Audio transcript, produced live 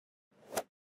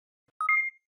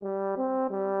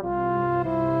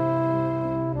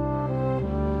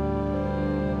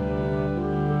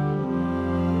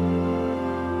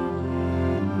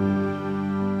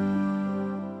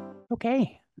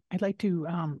Okay, I'd like to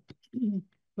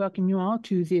welcome you all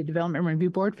to the Development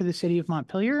Review Board for the City of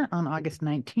Montpelier on August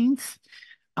 19th.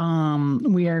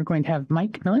 We are going to have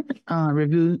Mike Miller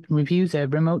reviews the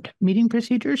remote meeting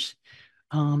procedures,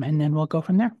 and then we'll go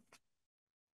from there.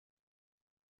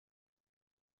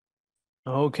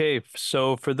 Okay,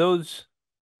 so for those,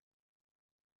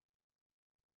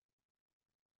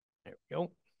 there we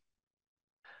go.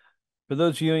 For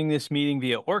those viewing this meeting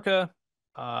via Orca,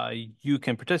 you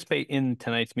can participate in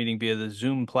tonight's meeting via the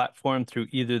Zoom platform through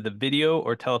either the video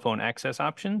or telephone access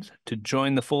options. To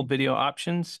join the full video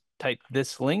options, type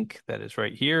this link that is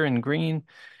right here in green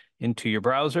into your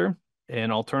browser.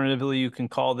 And alternatively, you can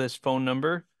call this phone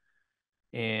number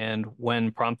and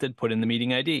when prompted, put in the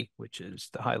meeting ID, which is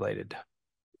the highlighted.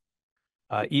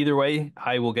 Either way,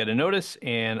 I will get a notice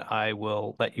and I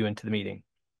will let you into the meeting.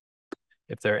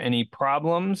 If there are any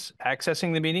problems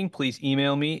accessing the meeting, please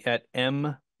email me at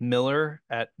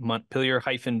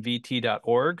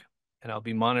mmiller@montpelier-vt.org, and I'll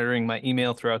be monitoring my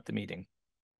email throughout the meeting.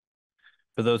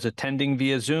 For those attending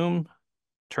via Zoom,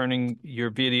 turning your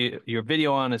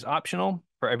video on is optional.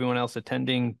 For everyone else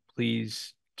attending,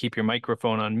 please keep your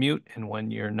microphone on mute, and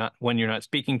when you're not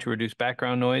speaking, to reduce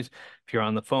background noise. If you're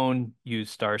on the phone,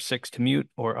 use *6 to mute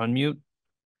or unmute.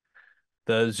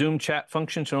 The Zoom chat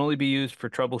function should only be used for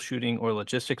troubleshooting or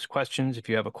logistics questions. If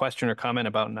you have a question or comment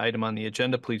about an item on the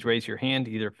agenda, please raise your hand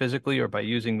either physically or by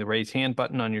using the raise hand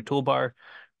button on your toolbar.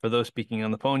 For those speaking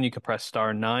on the phone, you can press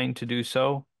 *9 to do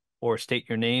so, or state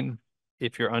your name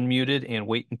if you're unmuted and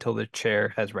wait until the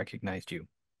chair has recognized you.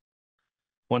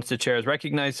 Once the chair has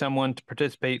recognized someone to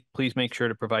participate, please make sure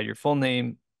to provide your full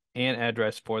name and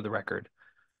address for the record.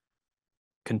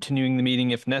 Continuing the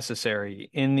meeting if necessary.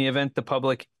 In the event the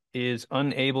public is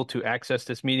unable to access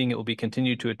this meeting, it will be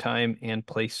continued to a time and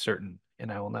place certain. And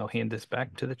I will now hand this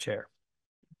back to the chair.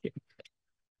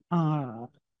 Has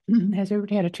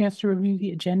everybody had a chance to review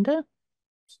the agenda?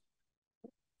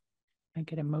 I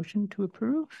get a motion to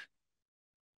approve.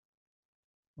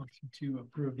 Motion to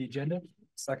approve the agenda.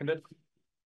 Seconded.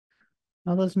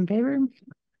 All those in favor?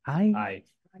 Aye.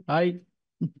 Aye.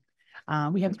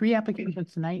 We have 3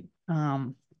 applications tonight.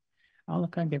 All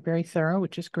look like they're very thorough,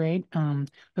 which is great.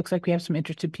 Looks like we have some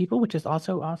interested people, which is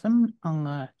also awesome.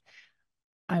 I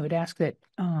would ask that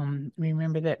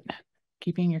remember that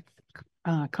keeping your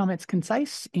comments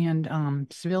concise and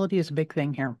civility is a big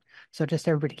thing here. So just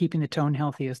everybody keeping the tone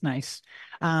healthy is nice.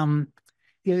 The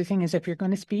other thing is, if you're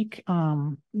going to speak,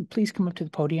 please come up to the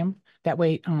podium. That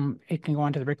way it can go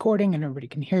onto the recording and everybody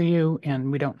can hear you and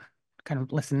we don't kind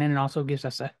of listen in. It also gives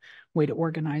us a way to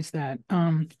organize that.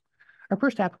 Our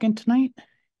first applicant tonight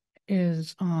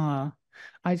is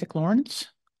Isaac Lawrence.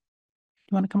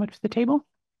 You want to come up to the table?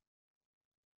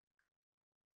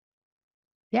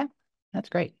 Yeah, that's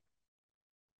great.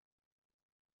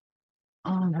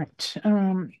 All right.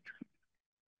 I'm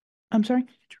sorry.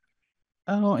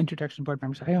 Oh, introduction board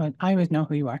members. I always know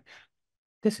who you are.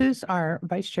 This is our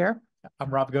vice chair.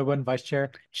 I'm Rob Goodwin, vice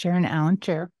chair. Sharon Allen,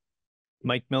 chair.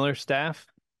 Mike Miller, staff.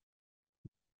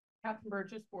 Catherine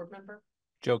Burgess, board member.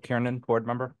 Joe Kiernan, board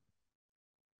member.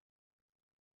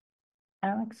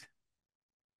 Alex.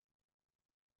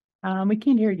 We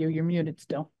can't hear you. You're muted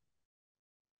still.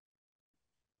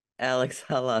 Alex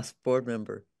Halas, board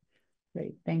member.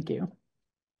 Great, thank you.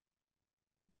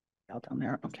 All down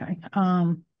there. Okay.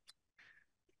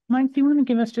 Mike, do you want to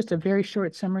give us just a very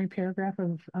short summary paragraph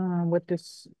of what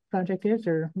this project is,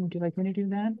 or would you like me to do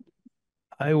that?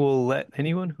 I will let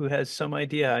anyone who has some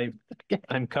idea.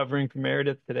 I'm covering for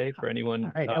Meredith today for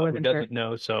anyone who doesn't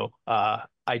know. So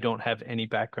I don't have any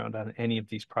background on any of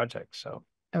these projects. So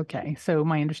okay. So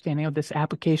my understanding of this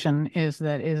application is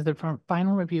that it is the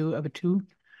final review of a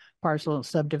 2-parcel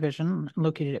subdivision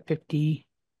located at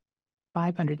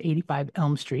 5585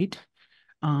 Elm Street.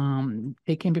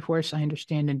 They came before us, I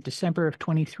understand, in December of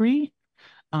 23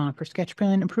 for sketch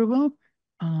plan approval.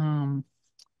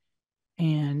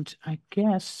 And I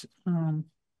guess,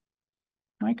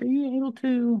 Mike, are you able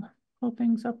to pull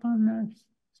things up on the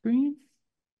screen?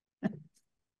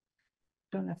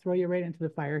 Don't want to throw you right into the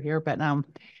fire here, but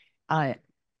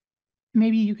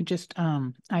maybe you could just,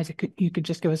 Isaac, you could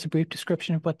just give us a brief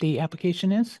description of what the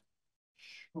application is.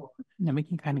 Sure. And then we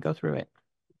can kind of go through it.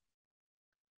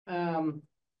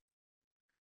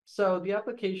 So the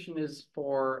application is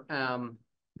for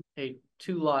a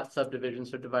 2-lot subdivision,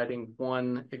 so dividing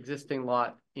one existing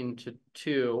lot into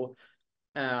 2.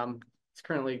 It's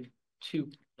currently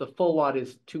the full lot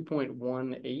is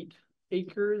 2.18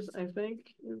 acres, I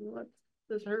think, is what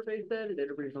the survey said. It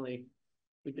originally,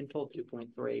 we've been told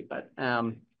 2.3, but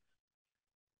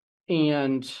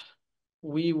and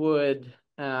we would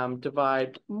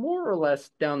divide more or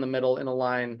less down the middle in a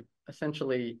line,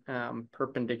 essentially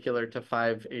perpendicular to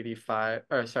 585,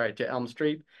 or sorry, to Elm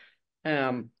Street.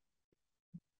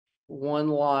 One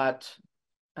lot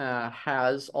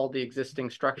has all the existing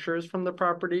structures from the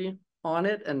property on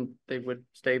it, and they would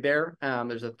stay there.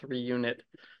 There's a 3-unit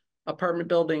apartment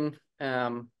building,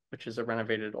 which is a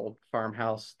renovated old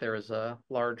farmhouse. There is a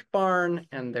large barn,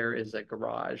 and there is a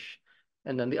garage.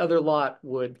 And then the other lot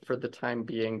would, for the time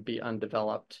being, be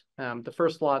undeveloped. The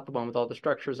first lot, the one with all the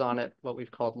structures on it, what we've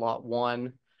called Lot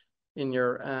 1 in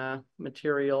your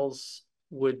materials,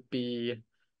 would be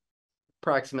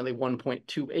approximately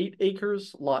 1.28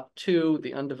 acres. Lot 2,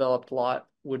 the undeveloped lot,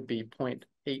 would be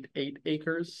 0.88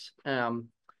 acres. And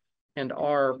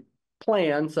our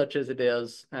plan, such as it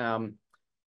is to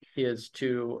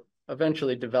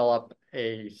eventually develop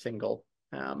a single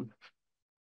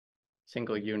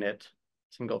unit,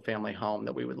 single family home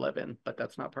that we would live in, but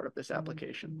that's not part of this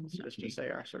application. It's just to say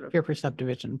our sort of Here for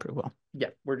subdivision approval. Yeah,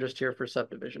 we're just here for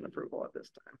subdivision approval at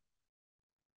this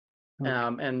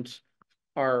time. Okay. And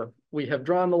we have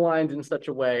drawn the lines in such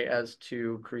a way as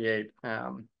to create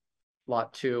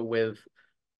lot 2 with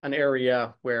an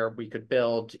area where we could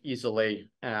build easily,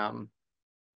 be out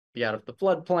of the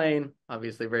floodplain,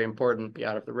 obviously very important, be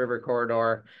out of the river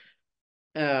corridor,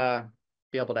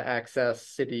 be able to access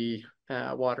city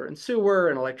water and sewer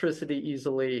and electricity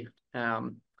easily.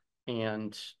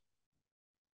 And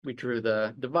we drew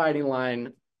the dividing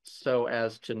line so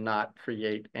as to not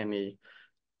create any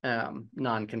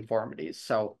non-conformities.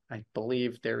 So I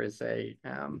believe there is a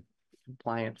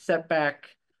compliant setback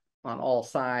on all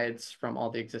sides from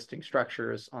all the existing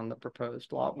structures on the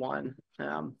proposed Lot 1.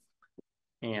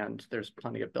 And there's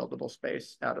plenty of buildable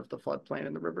space out of the floodplain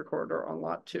in the river corridor on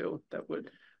Lot 2 that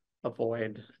would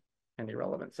avoid any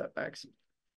relevant setbacks.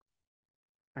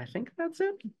 I think that's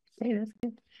it. Okay, that's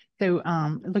good. So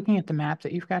looking at the map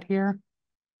that you've got here,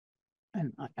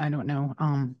 and I don't know,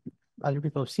 other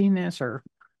people have seen this or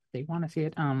they want to see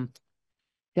it.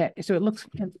 So it looks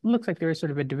like there is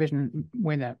sort of a division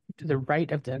where to the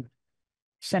right of the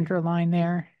center line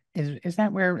there. Is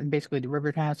that where basically the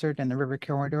river hazard and the river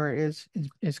corridor is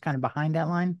kind of behind that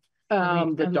line?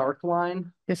 The dark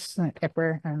line. This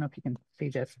where, I don't know if you can see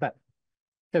this, but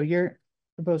so you're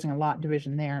proposing a lot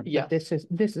division there. Yeah. But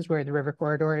this is where the river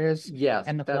corridor is. Yes.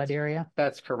 And the flood area.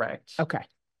 That's correct. Okay.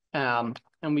 And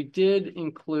we did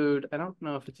include, I don't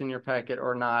know if it's in your packet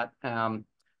or not,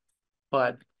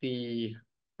 but the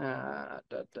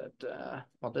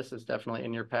well, this is definitely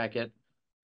in your packet.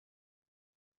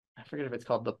 I forget if it's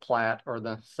called the plat or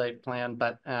the site plan,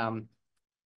 but on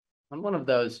one of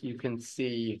those you can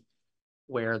see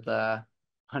where the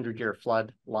 100-year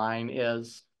flood line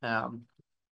is.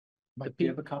 Mike, do you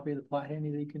have a copy of the plat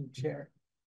handy that you can share?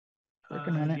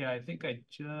 Working on it. Yeah, I think I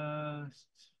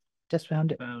Just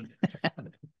found it.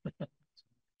 Let's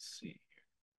see.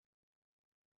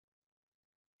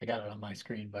 I got it on my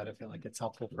screen, but I feel like it's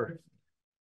helpful for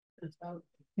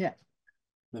Yeah.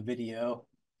 the video.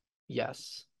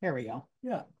 Yes. There we go.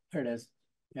 Yeah, there it is.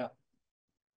 Yeah.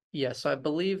 Yes, so I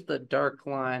believe the dark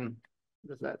line, what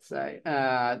does that say?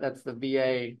 That's the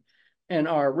VA and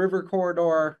our river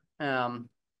corridor.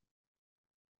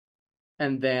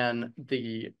 And then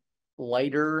the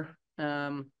lighter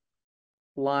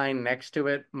line next to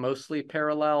it, mostly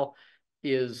parallel,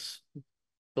 is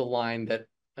the line that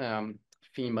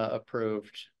FEMA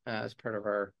approved as part of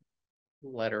our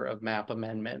letter of map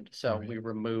amendment. So Right.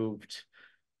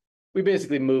 we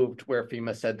basically moved where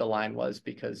FEMA said the line was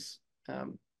because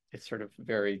it's sort of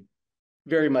very,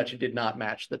 very much did not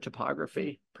match the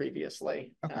topography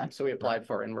previously. Okay. So we applied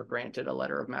for and were granted a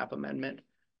letter of map amendment.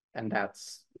 And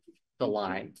that's the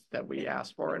line that we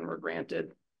asked for and were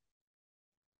granted,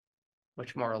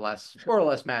 which more or less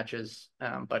matches,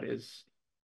 but is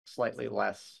slightly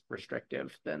less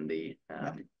restrictive than the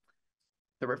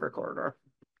river corridor.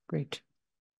 Great.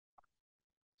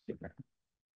 Super.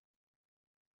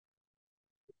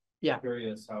 Yeah.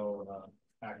 Curious how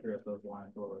accurate those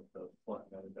lines were with the flood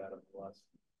data the last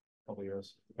couple of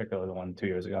years, particularly the one 2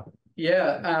 years ago.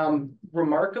 Yeah,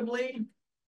 remarkably,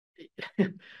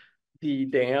 the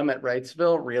dam at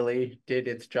Wrightsville really did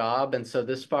its job. And so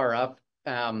this far up,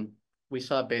 we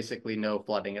saw basically no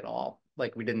flooding at all.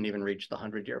 Like we didn't even reach the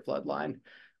 100-year flood line.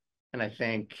 And I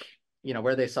think,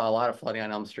 where they saw a lot of flooding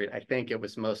on Elm Street, I think it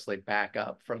was mostly back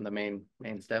up from the main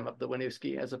stem of the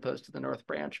Winooski as opposed to the North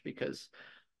Branch, because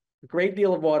a great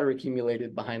deal of water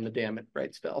accumulated behind the dam at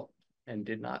Wrightsville and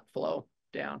did not flow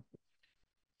down.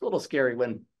 It's a little scary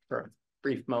when for a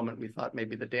brief moment we thought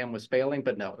maybe the dam was failing,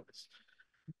 but no, it was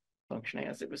functioning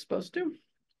as it was supposed to.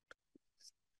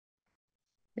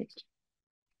 Thanks.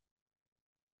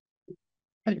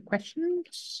 Other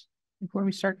questions before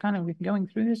we start kind of going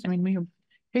through this? I mean, we are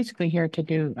basically here to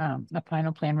do a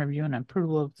final plan review and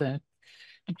approval of the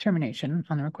determination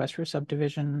on the request for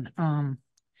subdivision.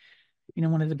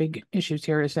 One of the big issues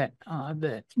here is that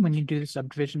when you do the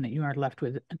subdivision, that you are left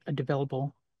with a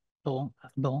developable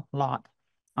lot,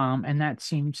 and that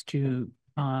seems to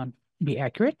be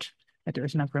accurate. That there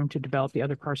is enough room to develop the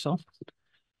other parcel.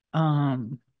 That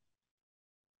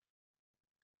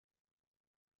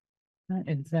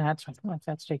is that. So I feel like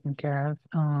that's taken care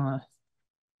of.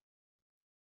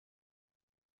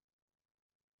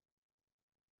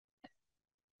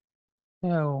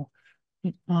 So,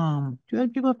 do other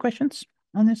people have questions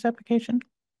on this application?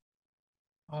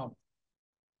 Do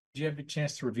you have a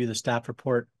chance to review the staff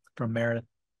report from Meredith?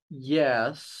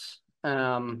 Yes.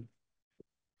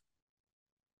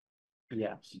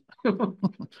 Yes. Was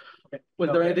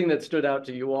there anything that stood out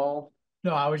to you all?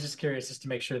 No, I was just curious just to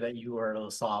make sure that you were able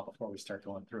to saw before we start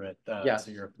going through it. Yes.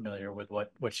 So you're familiar with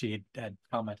what she had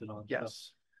commented on.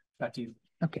 Yes. So, back to you.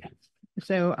 Okay.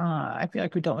 So I feel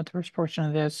like we dealt with the first portion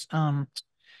of this.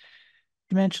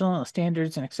 Dimensional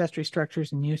standards and accessory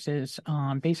structures and uses.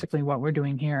 Basically what we're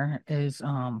doing here is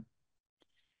I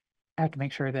have to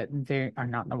make sure that they are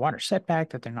not in the water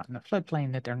setback, that they're not in the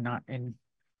floodplain, that they're not in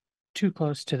too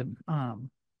close to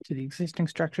the existing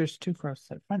structures, too close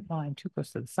to the front line, too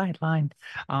close to the sideline,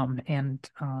 and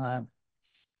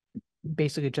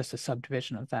basically just a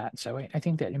subdivision of that. So I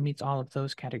think that it meets all of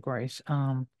those categories.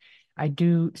 I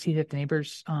do see that the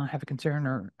neighbors have a concern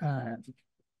or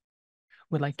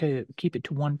would like to keep it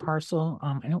to one parcel.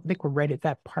 I don't think we're right at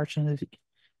that portion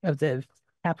of the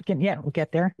applicant yet. We'll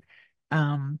get there.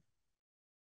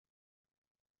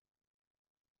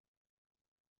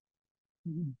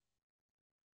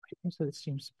 So this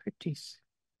seems pretty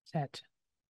set.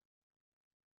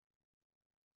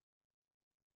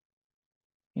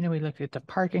 We looked at the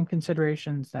parking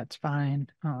considerations. That's fine.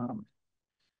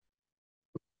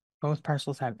 Both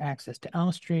parcels have access to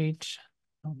Elm Street.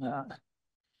 And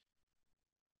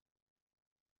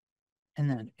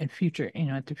then at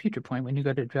the future point, when you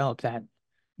go to develop that,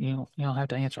 you'll have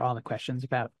to answer all the questions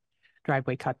about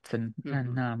driveway cuts and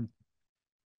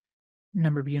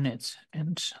number of units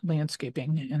and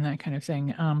landscaping and that kind of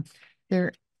thing.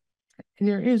 There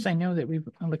is, I know that we've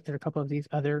looked at a couple of these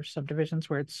other subdivisions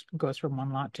where it goes from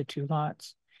one lot to two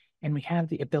lots, and we have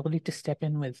the ability to step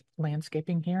in with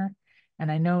landscaping here.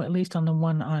 And I know at least on the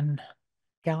one on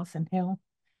Gallison Hill,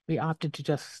 we opted to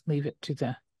just leave it to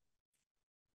the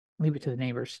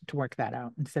neighbors to work that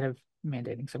out instead of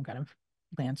mandating some kind of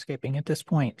landscaping at this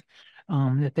point,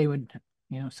 that they would,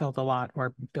 sell the lot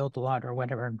or build the lot or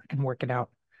whatever and work it out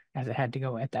as it had to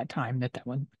go at that time, that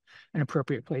was an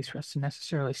appropriate place for us to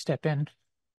necessarily step in.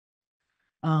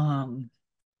 So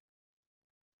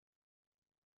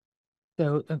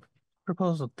the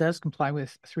proposal does comply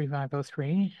with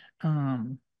 3503,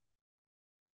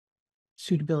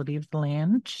 suitability of the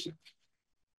land.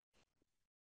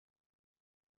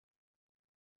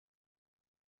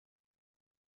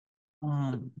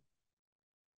 I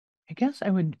guess I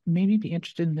would maybe be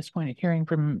interested in this point of hearing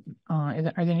from, are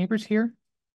the neighbors here?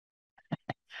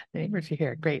 The neighbors are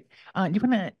here, great. Do you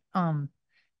want to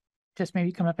just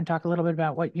maybe come up and talk a little bit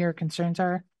about what your concerns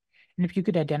are? And if you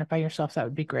could identify yourself, that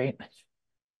would be great.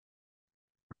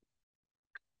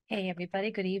 Hey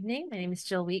everybody, good evening. My name is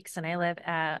Jill Weeks and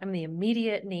I'm the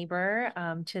immediate neighbor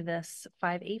to this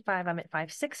 585. I'm at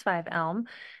 565 Elm.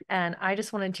 And I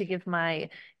just wanted to give my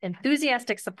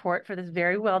enthusiastic support for this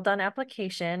very well done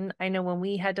application. I know when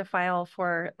we had to file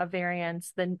for a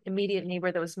variance, the immediate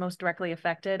neighbor that was most directly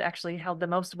affected actually held the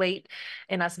most weight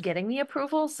in us getting the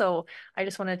approval. So I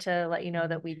just wanted to let you know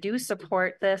that we do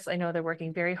support this. I know they're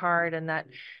working very hard and that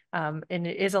and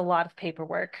it is a lot of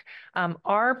paperwork.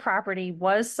 Our property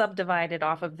was subdivided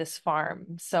off of this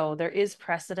farm. So there is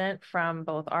precedent from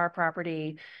both our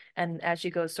property and as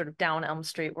you go sort of down Elm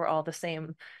Street, we're all the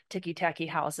same ticky-tacky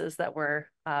houses that were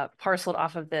parceled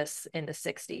off of this in the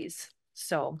 60s.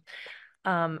 So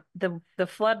the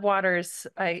floodwaters,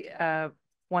 I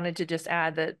wanted to just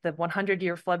add that the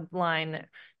 100-year flood line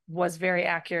was very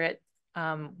accurate.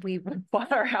 We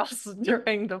bought our house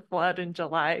during the flood in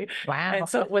July. Wow. And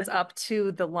so it was up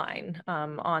to the line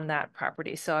on that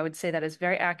property. So I would say that is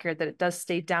very accurate, that it does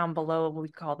stay down below what we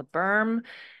call the berm,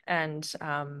 and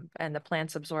the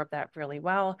plants absorb that really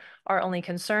well. Our only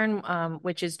concern,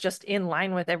 which is just in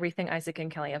line with everything Isaac and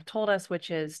Kelly have told us,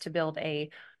 which is to build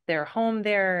their home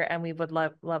there, and we would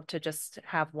love to just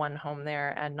have one home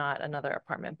there and not another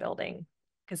apartment building.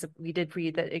 Because we did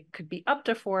read that it could be up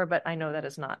to 4, but I know that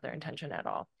is not their intention at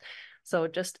all. So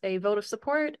just a vote of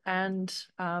support and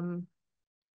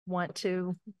want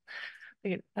to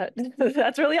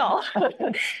That's really all.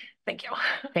 Thank you.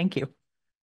 Thank you.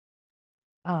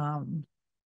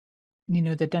 You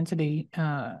know, the density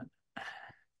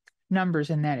numbers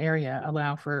in that area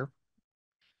allow for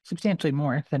substantially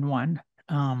more than one.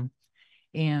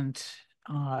 And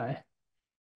I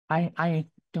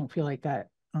don't feel like that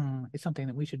is something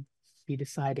that we should be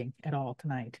deciding at all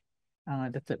tonight.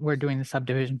 That we're doing the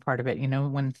subdivision part of it. You know,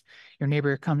 when your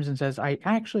neighbor comes and says, I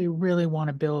actually really want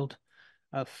to build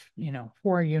a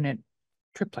 4-unit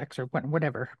triplex or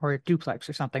whatever, or a duplex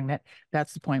or something,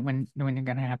 that's the point when you're going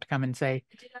to have to come and say,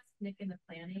 I did ask Nick in the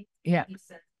planning. yeah, He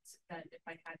said that if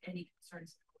I had any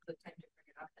concerns, the time to bring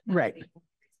it up. right.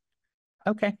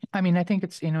 Okay. I mean, I think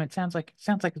it's, it sounds like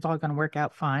it's all going to work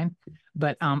out fine,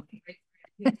 but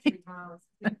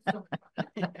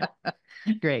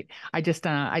great. I just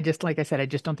like I said, I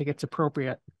just don't think it's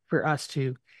appropriate for us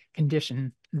to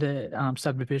condition the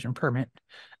subdivision permit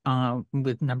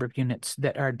with number of units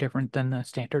that are different than the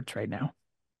standards right now.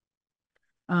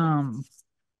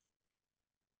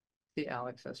 See,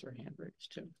 Alex has her hand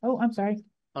raised too. Oh, I'm sorry.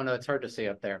 Oh, no, it's hard to see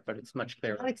up there, but it's much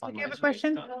clearer. Alex, on did you have my a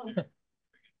question?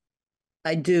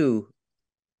 I do.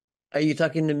 Are you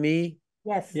talking to me?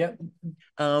 Yes. Yep.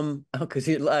 Oh, because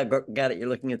I got it. You're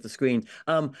looking at the screen.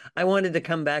 I wanted to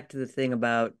come back to the thing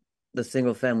about the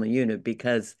single family unit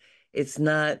because it's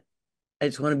not, I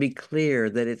just want to be clear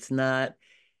that it's not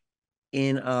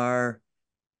in our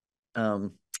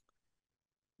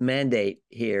mandate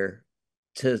here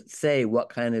to say what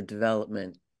kind of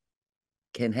development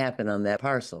can happen on that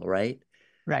parcel, right?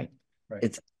 Right.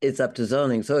 It's up to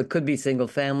zoning. So it could be single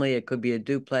family, it could be a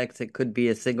duplex, it could be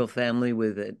a single family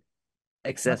with an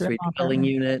accessory dwelling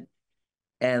unit.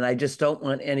 And I just don't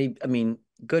want any, I mean,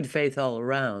 good faith all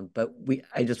around, but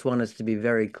I just want us to be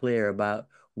very clear about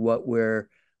what we're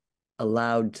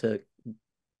allowed to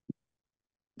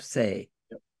say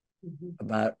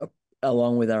about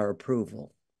along with our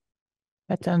approval.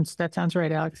 That sounds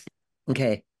right, Alex.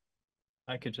 Okay.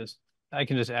 I can just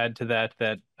add to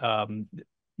that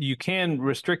you can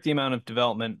restrict the amount of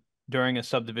development during a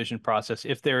subdivision process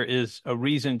if there is a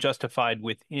reason justified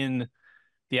within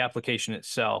the application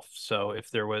itself. So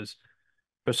if there was,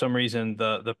 for some reason,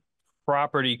 the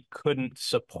property couldn't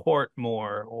support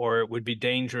more, or it would be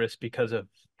dangerous because of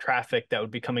traffic that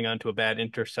would be coming onto a bad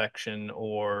intersection,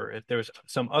 or if there's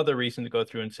some other reason to go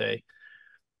through and say,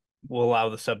 we'll allow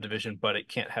the subdivision, but it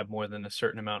can't have more than a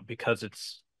certain amount because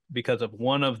of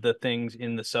one of the things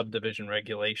in the subdivision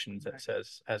regulations that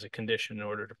says as a condition in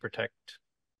order to protect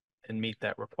and meet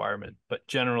that requirement. But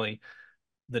generally,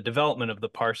 the development of the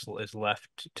parcel is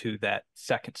left to that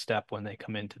second step when they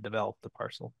come in to develop the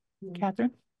parcel.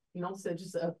 Catherine? And also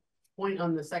just a point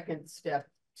on the second step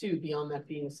too, beyond that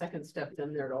being a second step,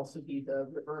 then there'd also be the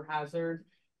river hazard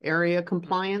area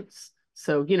compliance.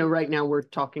 So, right now we're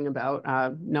talking about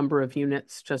number of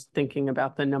units, just thinking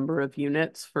about the number of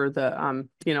units for the,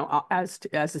 as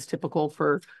is typical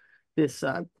for this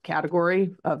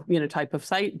category of, type of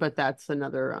site, but that's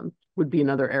would be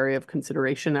another area of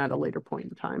consideration at a later point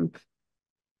in time.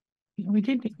 I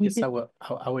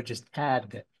would just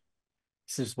add that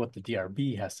this is what the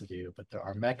DRB has to do, but there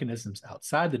are mechanisms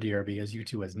outside the DRB as you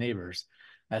two as neighbors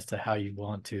as to how you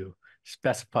want to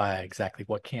specify exactly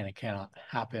what can and cannot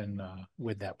happen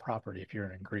with that property if you're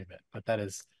in agreement. But that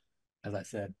is, as I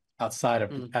said, outside of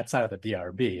the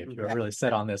DRB. If you're really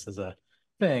set on this as a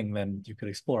thing, then you could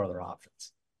explore other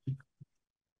options.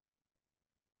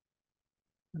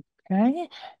 Okay.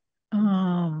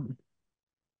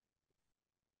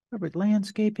 Covered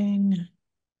landscaping.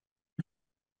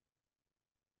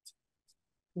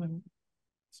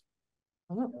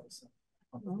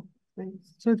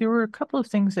 So there were a couple of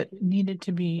things that needed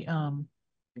to be on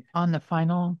the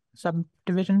final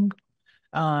subdivision,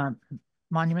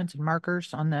 monuments and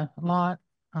markers on the lot,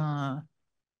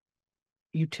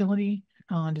 utility,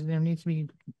 does there need to be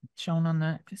shown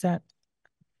on is that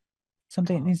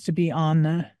something that needs to be on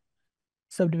the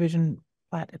subdivision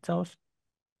plat itself?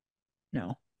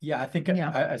 No. Yeah, I think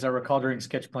as I recall during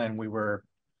sketch plan, we were,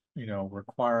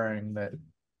 requiring that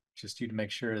just you to make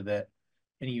sure that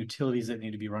any utilities that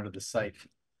need to be run to the site,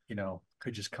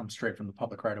 could just come straight from the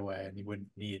public right away, and you wouldn't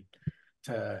need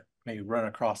to maybe run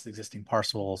across the existing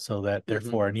parcel, so that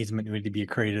therefore an easement would need to be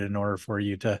created in order for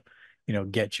you to,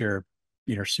 get your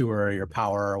sewer or your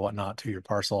power or whatnot to your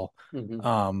parcel.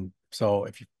 So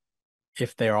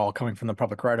if they're all coming from the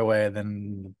public right away,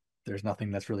 then there's nothing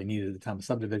that's really needed at the time of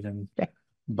subdivision. Okay.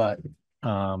 But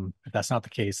if that's not the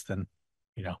case, then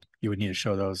you would need to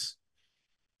show those.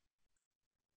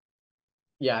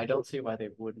 Yeah, I don't see why they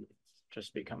wouldn't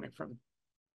just be coming from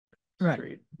the Right.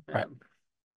 street. Right.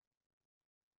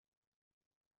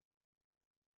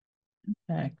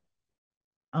 Okay.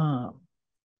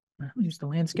 There's the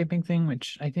landscaping thing,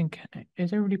 which I think,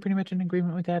 is everybody pretty much in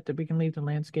agreement with that we can leave the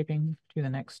landscaping to the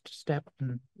next step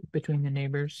and between the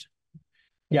neighbors?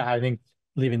 Yeah, I think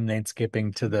leaving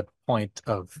landscaping to the point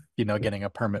of, getting a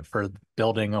permit for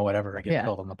building or whatever, I get Yeah.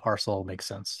 built on the parcel makes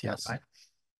sense. Yes. Okay.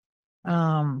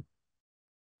 Um,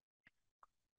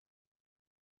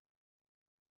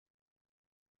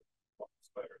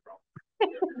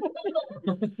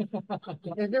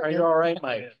 Are you all right,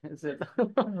 Mike? Is it?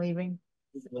 I'm leaving.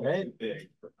 Right. Big.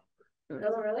 Oh,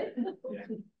 really?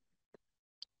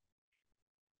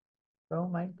 Go,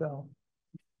 Mike, go.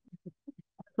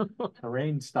 The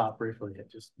rain stopped briefly.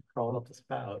 It just crawled up the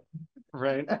spout.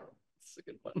 Right. That's a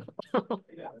good one.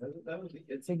 Yeah, that was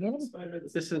It's again.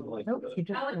 This is like Nope, you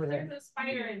just over there. a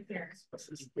spider in here. this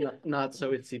is not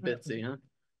so itsy bitsy, huh?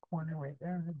 Corner right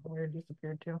there. Where it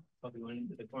disappeared to. Probably went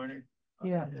into the corner.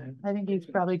 Yeah, I think he's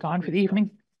probably gone for the evening.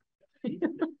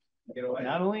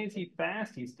 Not only is he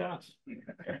fast, he's tough.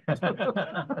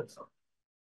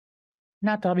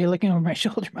 Not that I'll be looking over my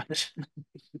shoulder much.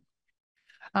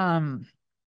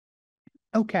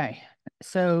 Okay,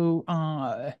 so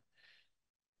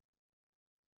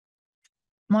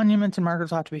monuments and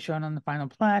markers ought to be shown on the final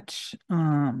plat.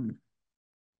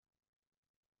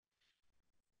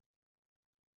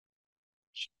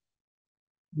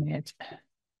 It's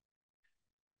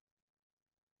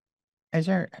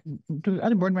do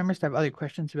other board members have other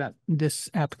questions about this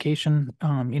application?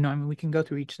 We can go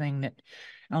through each thing. That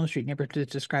Elm Street neighborhood is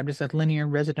described as a linear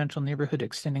residential neighborhood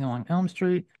extending along Elm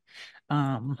Street.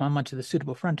 How much of the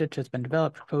suitable frontage has been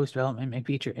developed? Proposed development may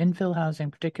feature infill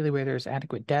housing, particularly where there is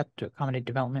adequate depth to accommodate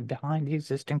development behind the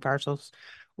existing parcels,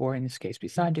 or in this case,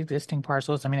 beside existing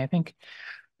parcels. I mean, I think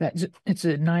that it's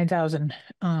a 9,000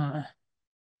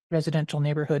 residential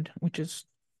neighborhood, which is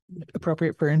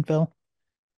appropriate for infill.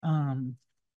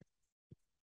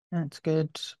 That's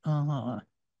good.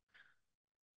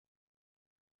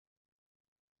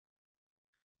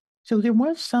 So there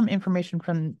was some information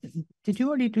from, did you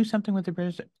already do something with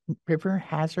the river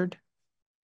hazard?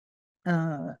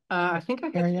 I think I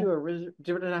have Area? to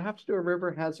do did I have to do a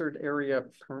river hazard area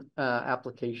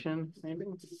application, maybe?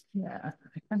 Yeah, I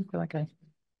kind of feel like I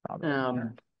probably.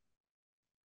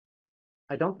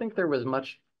 I don't think there was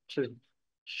much to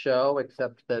show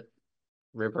except that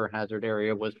river hazard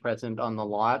area was present on the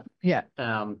lot. Yeah.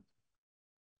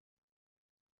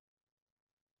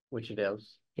 Which it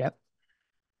is. Yep.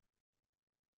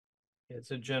 Yeah,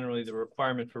 so generally the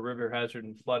requirement for river hazard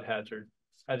and flood hazard,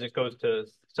 as it goes to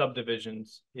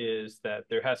subdivisions, is that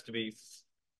there has to be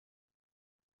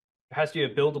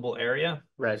a buildable area.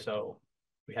 Right. So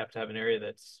we have to have an area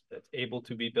that's able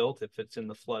to be built. If it's in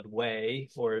the floodway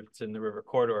or if it's in the river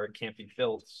corridor, it can't be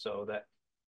built. So that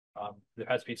there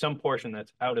has to be some portion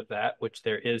that's out of that, which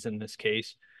there is in this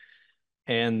case.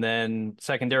 And then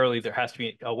secondarily, there has to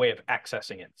be a way of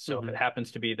accessing it. So if it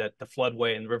happens to be that the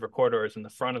floodway and the river corridor is in the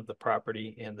front of the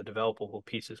property and the developable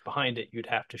piece is behind it, you'd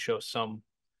have to show some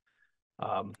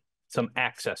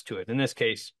access to it. In this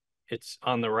case, it's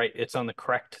on the right, it's on the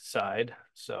correct side.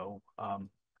 So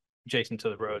adjacent to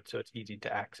the road, so it's easy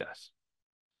to access.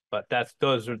 But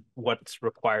those are what's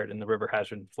required in the river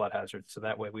hazard and flood hazard. So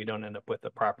that way we don't end up with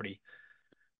a property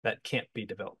that can't be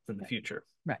developed in the future.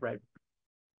 Right. Right.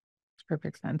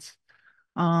 Perfect sense.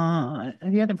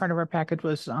 The other part of our package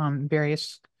was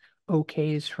various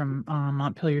OKs from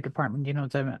Montpelier department.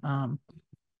 The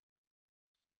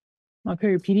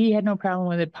Montpelier PD had no problem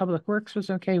with it. Public Works was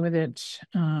okay with it.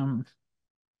 Not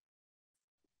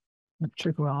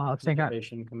sure who else they got.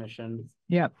 Conservation Commission.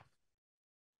 Yep.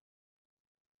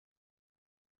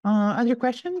 Other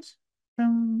questions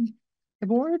from the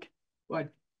board? What?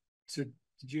 So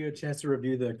did you get a chance to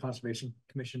review the Conservation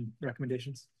Commission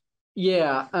recommendations?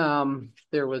 Yeah,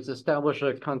 there was established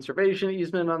a conservation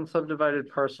easement on subdivided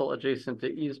parcel adjacent to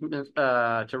easement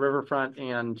to riverfront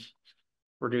and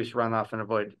reduce runoff and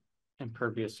avoid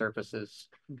impervious surfaces.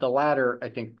 The latter, I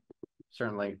think,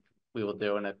 certainly we will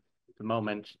do, and at the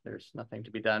moment, there's nothing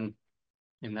to be done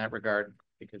in that regard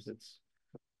because it's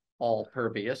all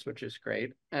pervious, which is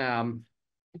great. With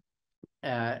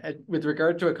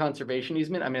regard to a conservation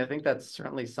easement, I mean, I think that's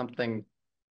certainly something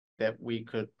that we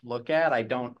could look at. I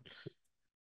don't,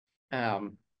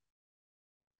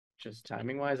 just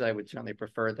timing wise, I would certainly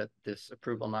prefer that this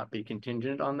approval not be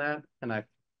contingent on that. And I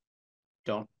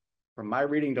don't, from my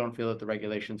reading, don't feel that the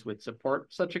regulations would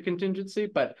support such a contingency,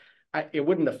 but it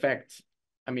wouldn't affect,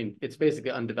 I mean, it's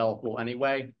basically undevelopable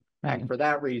anyway. Right. And for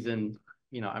that reason,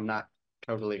 I'm not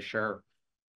totally sure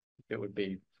if it would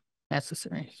be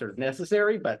Necessary. sort of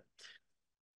necessary, but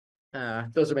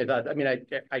those are my thoughts. I mean,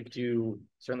 I do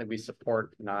certainly, we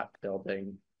support not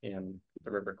building in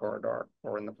the river corridor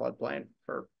or in the floodplain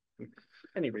for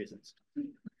any reasons.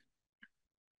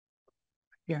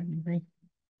 Yeah, I agree.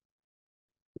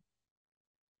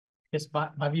 Yes,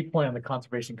 my viewpoint on the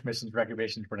Conservation Commission's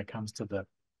regulations when it comes to the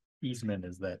easement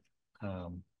is that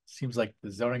seems like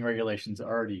the zoning regulations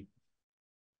already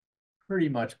pretty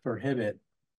much prohibit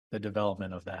the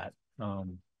development of that.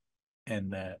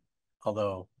 And that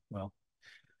although, well,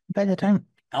 By the time,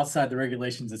 outside the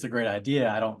regulations, it's a great idea.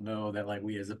 I don't know that like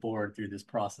we as a board through this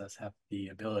process have the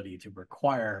ability to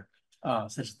require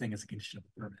such a thing as a condition of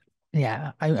the permit.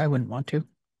 yeah, I wouldn't want to,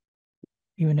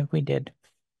 even if we did.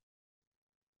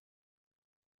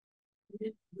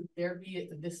 Would there be,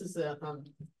 this is a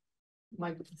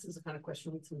Mike, this is a kind of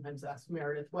question we sometimes ask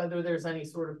Meredith, whether there's any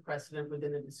sort of precedent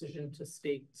within a decision to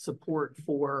state support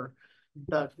for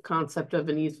the concept of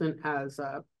an easement as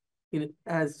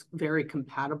as very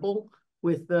compatible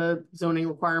with the zoning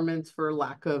requirements for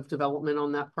lack of development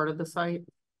on that part of the site.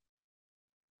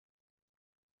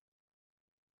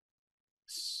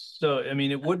 So, I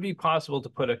mean, it would be possible to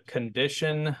put a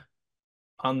condition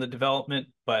on the development,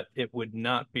 but it would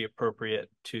not be appropriate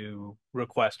to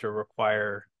request or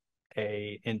require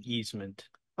an easement.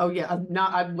 Oh yeah,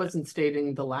 I wasn't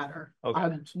stating the latter. Okay. I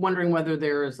was wondering whether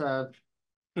there's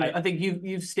I think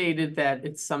you've stated that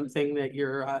it's something that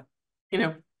you're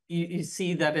you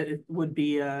see that it would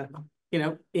be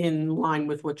in line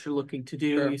with what you're looking to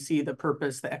do. Sure. You see the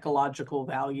purpose, the ecological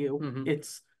value. Mhm.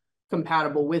 It's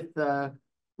compatible with the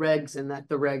regs, and that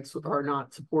the regs are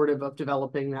not supportive of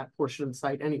developing that portion of the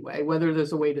site anyway. Whether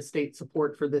there's a way to state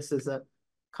support for this as a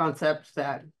concept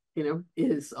that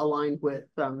is aligned with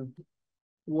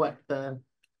what the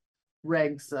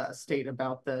regs state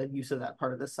about the use of that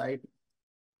part of the site.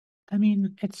 I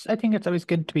mean, I think it's always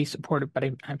good to be supportive, but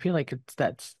I feel like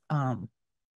that's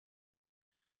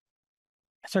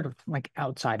sort of like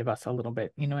outside of us a little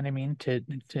bit, you know what I mean? To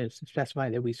specify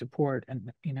that we support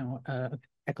and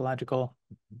ecological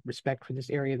respect for this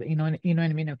area, that you know what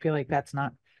I mean? I feel like that's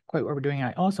not quite what we're doing.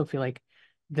 I also feel like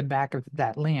the back of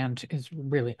that land is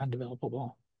really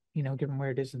undevelopable, given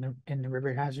where it is in the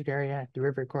river hazard area, the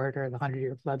river corridor, the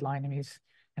 100-year flood line. I mean, he's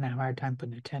gonna have a hard time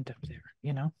putting a tent up there,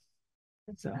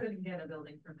 So couldn't get a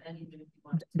building from anybody if you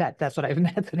wanted. that's what I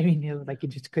mean. Like you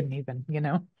just couldn't even,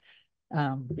 Yeah,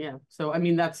 so I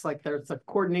mean, that's like, there's a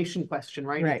coordination question,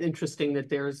 right? Right. It's interesting that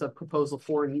there's a proposal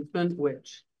for an easement,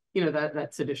 which,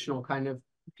 that's additional kind of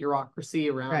bureaucracy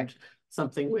around Right.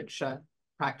 something which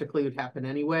practically would happen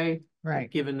anyway, right.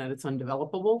 given that it's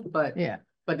undevelopable, but Yeah.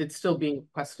 it's still being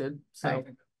requested, so,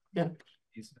 Right. yeah.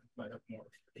 Easement might have more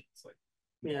restrictions, like.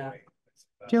 Yeah. things like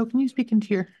that. Joe, can you speak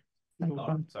into your Oh,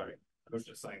 microphone? sorry, I was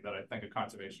just saying that I think a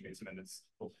conservation easement is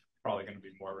probably going to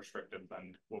be more restrictive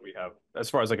than what we have. As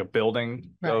far as like a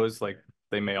building Right. goes, like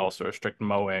they may also restrict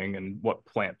mowing and what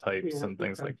plant types Yeah, and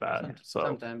things okay. like that. So,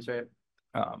 Sometimes, right?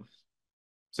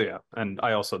 so yeah, and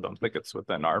I also don't think it's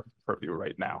within our purview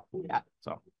right now. Yeah.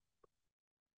 So.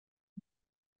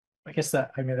 I guess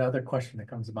the other question that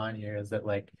comes to mind here is that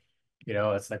like,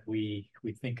 it's like we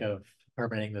think of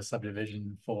permitting the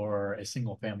subdivision for a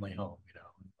single family home,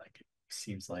 like it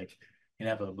seems like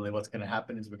inevitably what's going to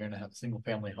happen is we're going to have a single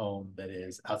family home that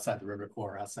is outside the river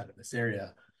core, outside of this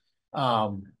area.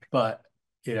 But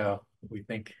we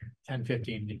think 10,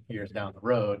 15 years down the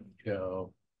road,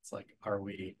 it's like, are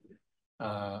we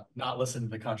not listening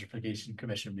to the Conservation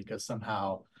Commission because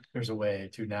somehow there's a way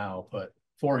to now put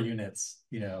 4 units,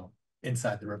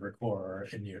 inside the river core or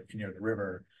in near the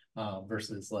river,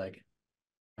 versus like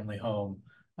family home,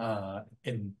 as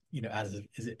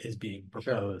it is being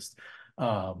proposed.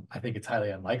 Sure. I think it's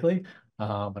highly unlikely,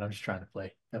 but I'm just trying to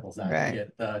play devil's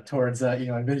advocate towards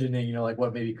envisioning, like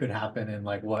what maybe could happen and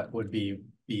like what would be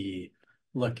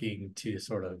looking to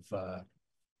sort of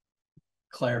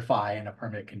clarify in a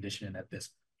permit condition at this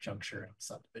juncture in the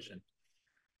subdivision.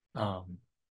 I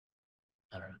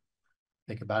don't know.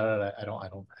 Think about it. I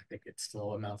think it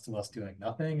still amounts to us doing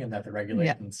nothing, and that the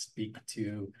regulations speak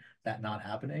to that not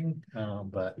happening.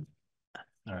 But I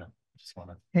don't know. Just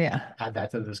want to add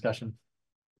that to the discussion.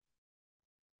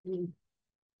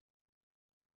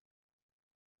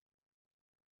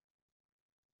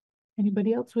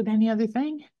 Anybody else with any other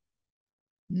thing?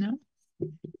 No.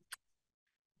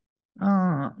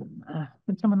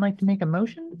 Would someone like to make a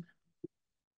motion?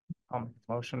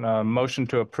 Motion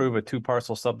to approve a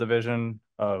 2-parcel subdivision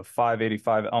of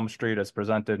 585 Elm Street as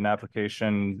presented in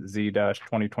application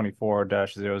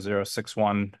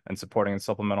Z-2024-0061 and supporting and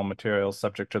supplemental materials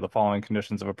subject to the following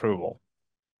conditions of approval.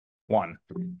 1,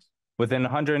 Within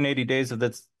 180 days of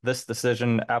this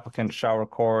decision, applicant shall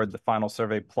record the final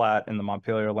survey plat in the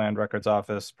Montpelier Land Records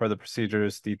Office per the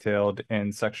procedures detailed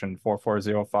in section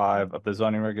 4405 of the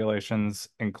zoning regulations,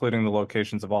 including the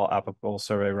locations of all applicable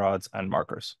survey rods and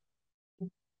markers.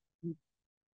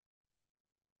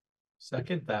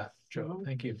 Second that, Joe.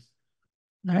 Thank you.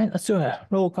 All right, let's do a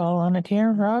roll call on it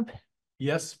here. Rob,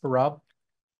 Yes, for Rob.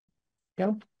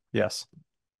 Joe, Yes.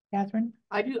 Catherine?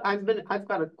 I've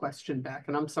got a question back,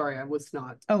 and I'm sorry, I was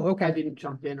not, Oh, I okay. didn't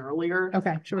jump in earlier.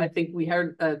 Okay, sure. I think we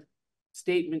heard a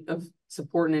statement of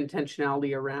support and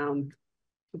intentionality around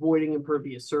avoiding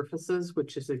impervious surfaces,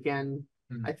 which is again,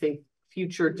 I think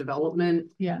future development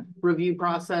Yeah. review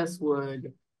process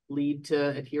would lead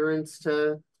to adherence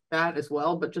to that as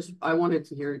well. But just, I wanted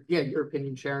to hear, your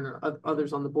opinion, Sharon, or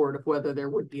others on the board, of whether there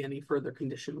would be any further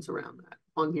conditions around that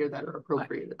on here that are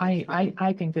appropriate.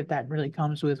 I think that really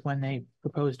comes with when they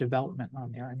propose development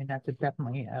on there. I mean, that's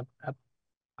definitely a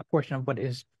portion of what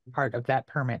is part of that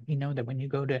permit, you know, that when you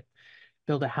go to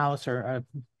build a house or a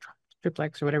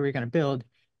triplex or whatever you're gonna build,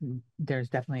 there's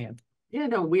definitely a, Yeah,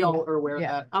 no, we all are aware of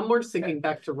Yeah. that. I'm more thinking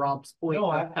back to Rob's point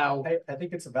No, of how. I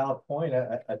think it's a valid point.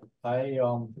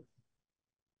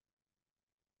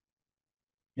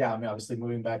 Yeah, I mean, obviously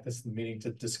moving back this meeting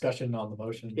to discussion on the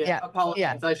motion. Yeah,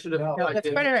 Apologies, I should have. No, no, that's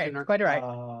quite all right, quite all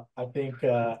right. I think,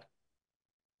 I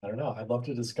don't know, I'd love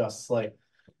to discuss like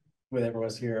with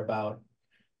everyone's here about,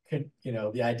 you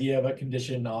know, the idea of a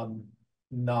condition on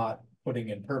not putting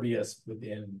impervious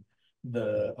within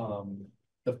the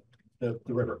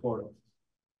river corridor.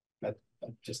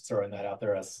 I'm just throwing that out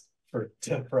there as for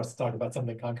us to talk about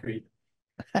something concrete.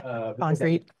 Because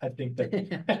Concrete. I think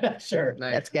that, sure.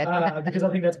 That's good. Because I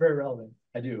think that's very relevant.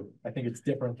 I do. I think it's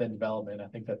different than development. I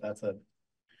think that's a,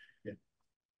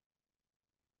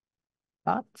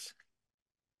 Thoughts?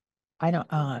 I don't,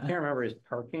 I can't remember, is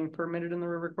parking permitted in the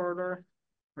river corridor?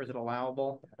 Or is it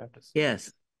allowable?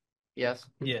 Yes, Yes,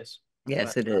 Yes.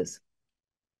 yes, it is.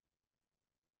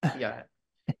 yeah,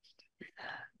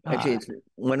 Actually, it's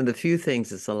one of the few things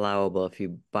that's allowable if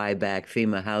you buy back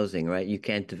FEMA housing, right? You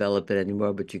can't develop it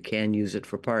anymore, but you can use it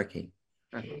for parking.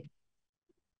 I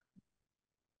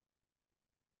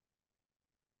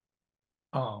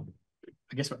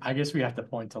guess we have to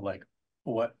point to like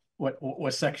what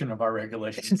section of our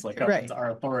regulations like Right. up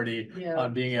our authority Yeah.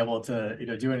 on being able to, you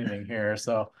know, do anything here.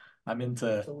 So I'm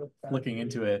into looking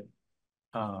into it.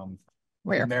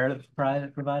 Where? Can Meredith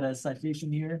provide a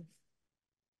citation here?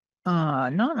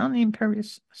 not on the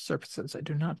impervious surfaces, I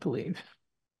do not believe.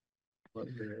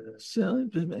 So,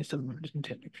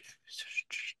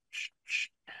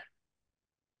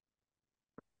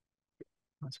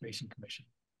 Conservation Commission.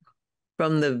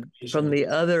 From the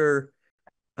other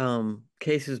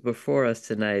cases before us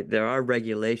tonight, there are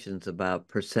regulations about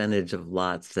percentage of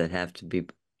lots that have to be,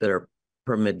 that are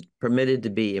permitted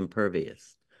to be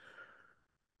impervious.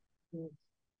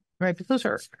 right, but those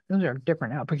are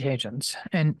different applications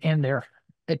and they're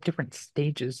at different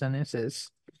stages than this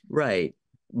is. Right,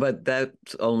 but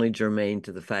that's only germane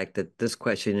to the fact that this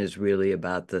question is really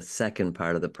about the second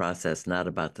part of the process, not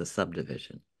about the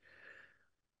subdivision.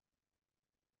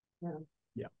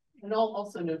 Yeah. And I'll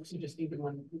also note too, just even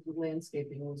when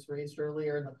landscaping was raised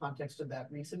earlier in the context of that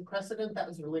recent precedent, that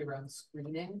was really around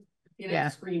screening. You know, Yeah.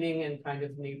 screening and kind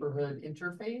of neighborhood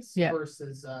interface Yeah.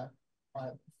 versus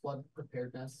flood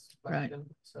preparedness question,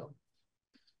 so.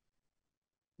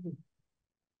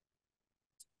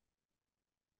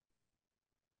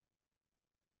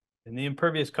 And the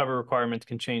impervious cover requirements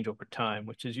can change over time,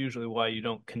 which is usually why you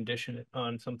don't condition it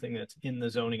on something that's in the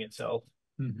zoning itself,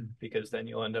 because then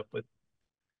you'll end up with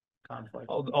conflict.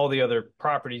 All the other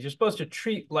properties, you're supposed to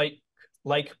treat like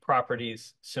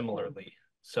properties similarly.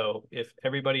 So if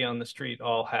everybody on the street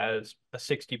all has a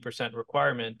 60%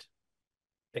 requirement,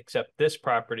 except this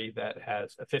property that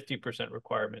has a 50%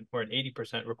 requirement or an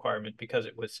 80% requirement because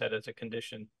it was set as a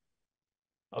condition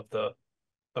of the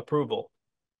approval,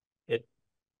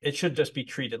 it should just be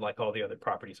treated like all the other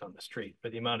properties on the street for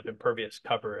the amount of impervious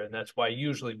cover. And that's why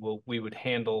usually we would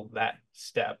handle that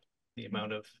step, the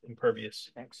amount of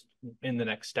impervious in the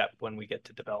next step when we get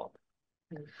to develop.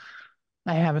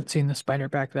 I haven't seen the spider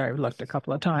back there. I've looked a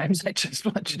couple of times. I just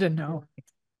want you to know.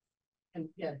 And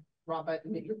yeah, Rob,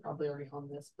 you're probably already on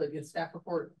this, but your staff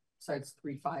report cites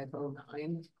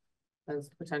 3509 as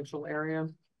potential area.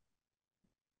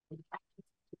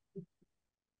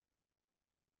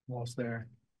 Almost there.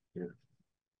 Yeah.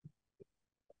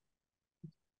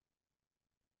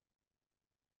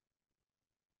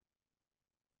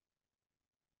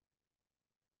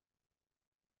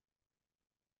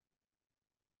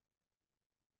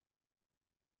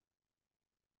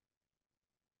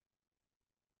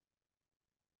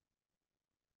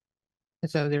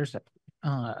 So there's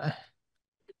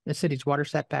the city's water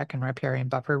setback and riparian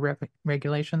buffer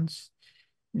regulations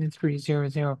in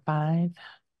 3005,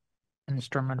 and the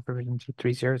stormwater provisions of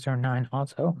 3009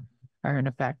 also are in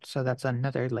effect. So that's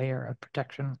another layer of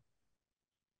protection.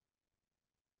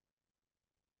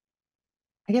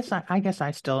 I guess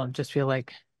I still just feel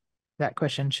like that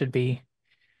question should be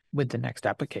with the next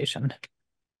application.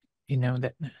 You know,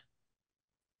 that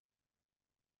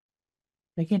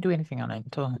they can't do anything on it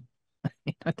until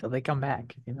until they come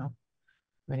back, you know.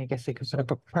 I mean, I guess they could put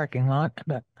up a parking lot,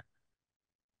 but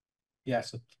Yeah,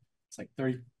 so it's like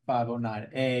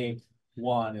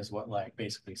 3509A1 is what like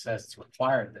basically says it's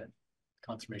required that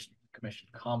Conservation Commission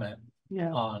comment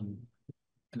Yeah. on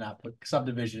an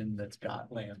subdivision that's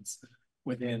got lands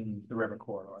within the river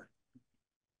corridor.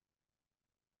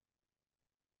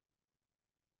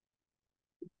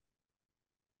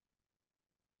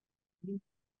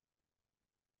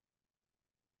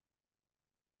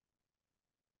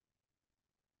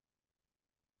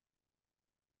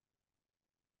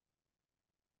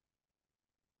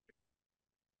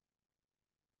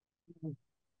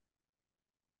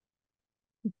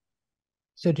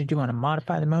 so did you want to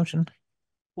modify the motion?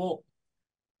 Well,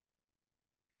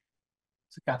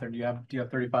 so Catherine, do you have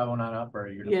 3509 up, or are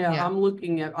you? Yeah, Yeah. I'm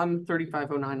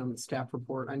 3509 on the staff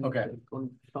report. I need Okay. to go on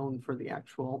the phone for the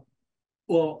actual.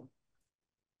 Well,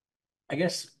 I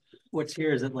guess what's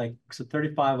here is that like, so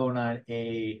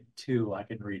 3509A2, I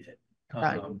can read it.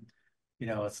 Right. You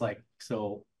know, it's like,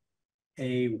 so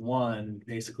A1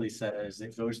 basically says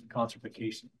it goes to the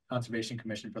Conservation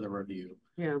Commission for the review.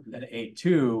 Yeah. Then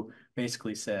A2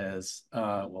 basically says,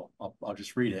 well, I'll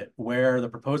just read it. Where the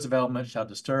proposed development shall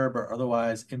disturb or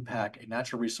otherwise impact a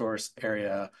natural resource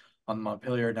area on the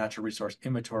Montpelier Natural Resource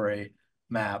Inventory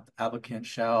map, applicant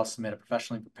shall submit a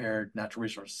professionally prepared natural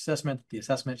resource assessment. The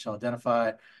assessment shall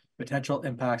identify potential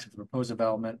impacts of the proposed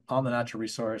development on the natural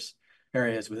resource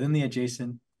areas within the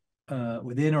adjacent,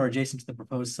 within or adjacent to the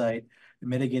proposed site, the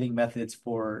mitigating methods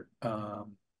for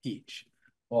each.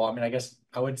 Well, I mean, I guess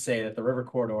I would say that the river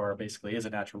corridor basically is a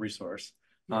natural resource.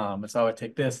 And so I would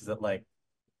take this as that, like,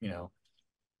 you know,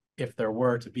 if there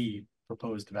were to be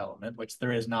proposed development, which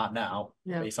there is not now,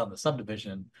 based on the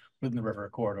subdivision within the river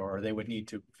corridor, they would need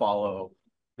to follow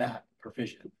that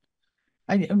provision.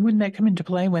 Wouldn't that come into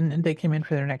play when they came in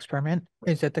for their next permit?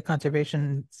 Is that the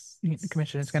Conservation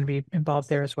Commission is going to be involved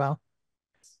there as well?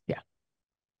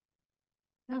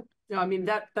 No, I mean,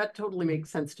 that totally makes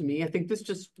sense to me. I think this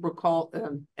just recall,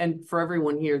 and for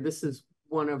everyone here, this is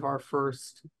one of our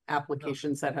first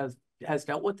applications that has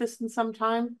dealt with this in some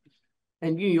time.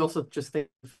 And you also just think,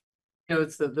 you know,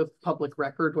 it's the public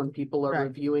record when people are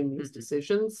reviewing these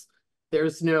decisions.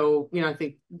 There's no, you know, I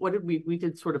think, what did we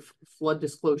did sort of flood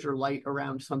disclosure light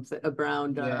around something,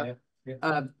 around a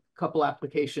couple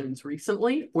applications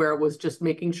recently, where it was just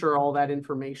making sure all that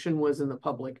information was in the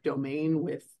public domain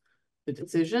with the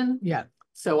decision. Yeah.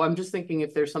 So I'm just thinking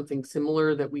if there's something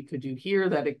similar that we could do here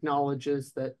that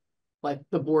acknowledges that, like,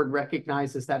 the board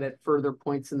recognizes that at further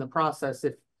points in the process,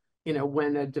 if, you know,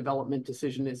 when a development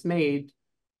decision is made,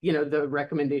 you know, the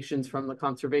recommendations from the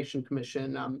Conservation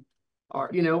Commission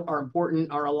are, you know, are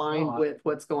important, are aligned with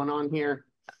what's going on here.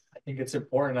 I think it's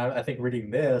important. I think reading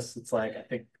this, it's like, I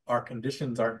think our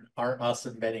conditions aren't us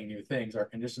inventing new things. Our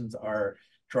conditions are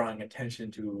drawing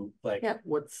attention to, like,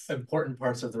 what's important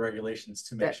parts of the regulations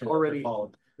to make sure that already they're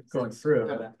followed going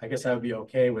through. I guess I would be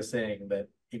okay with saying that,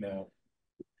 you know,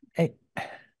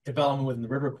 development within the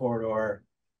river corridor,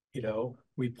 you know,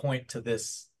 we point to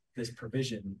this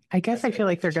provision. I guess I feel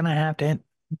like they're going to have to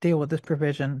deal with this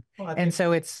provision. Well, and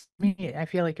so it's me, I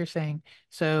feel like you're saying,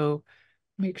 so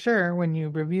make sure when you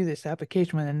review this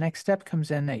application, when the next step comes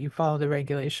in, that you follow the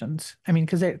regulations. I mean,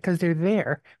 because they're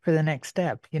there for the next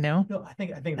step, you know? No, I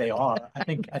think they are. I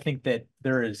think that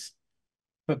there is,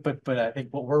 but I think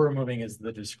what we're removing is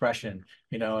the discretion.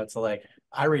 You know, it's like,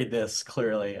 I read this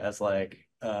clearly as like,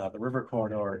 the river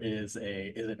corridor is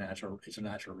a natural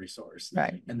resource,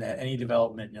 right? And that any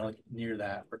development, you know, near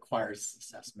that requires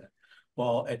assessment.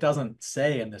 Well, it doesn't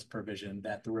say in this provision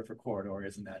that the river corridor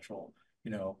is a natural,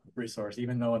 you know, resource,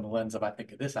 even though in the lens of, I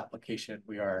think, of this application,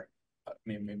 we are,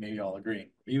 maybe all agreeing,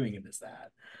 viewing it as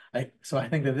that. So I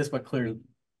think that this, but clearly,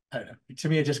 I don't know, to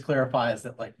me, it just clarifies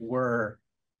that, like, we're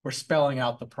spelling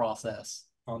out the process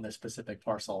on this specific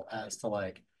parcel as to,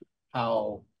 like,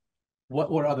 how,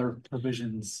 what other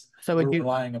provisions we're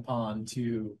relying upon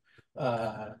to,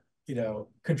 you know,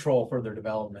 control further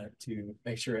development to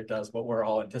make sure it does what we're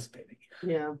all anticipating.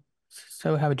 Yeah.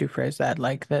 So how would you phrase that?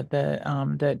 Like that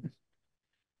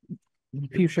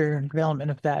future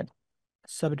development of that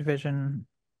subdivision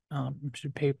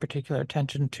should pay particular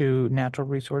attention to natural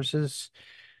resources?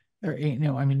 Or, you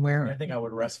know, I mean, where? I think I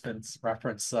would reference,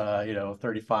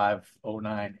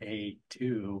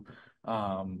 3509A2.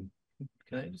 Can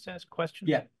I just ask a question?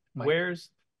 Yeah. Mike.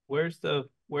 Where's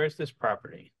this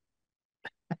property?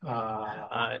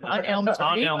 On Elm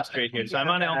Street here. So I'm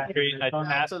on Elm Street. I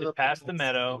passed the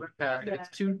meadow. It's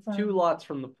two lots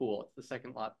from the pool. It's the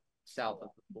second lot south of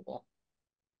the pool.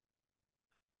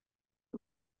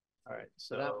 All right,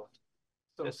 so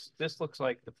this looks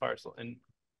like the parcel, and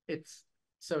it's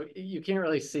so you can't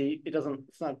really see.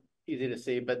 It's not easy to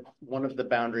see, but one of the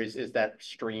boundaries is that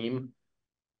stream.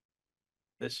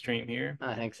 this stream here.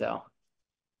 I think so.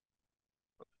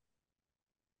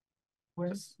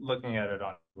 Just looking at it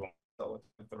on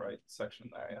the right section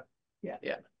there,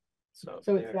 Yeah. So it's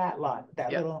that lot,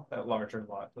 that little that larger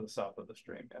lot to the south of the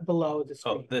stream. Yeah. below the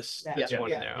stream. oh, this That- one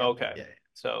yeah, there. yeah, Okay. yeah.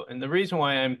 So, and the reason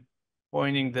why I'm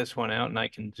pointing this one out, and I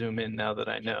can zoom in now that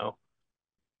I know.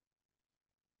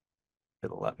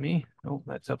 It'll let me. Oh,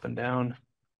 that's up and down.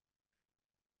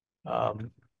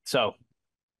 So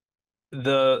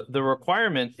the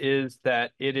requirement is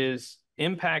that it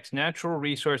impacts natural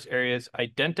resource areas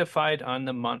identified on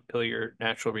the Montpelier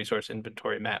Natural Resource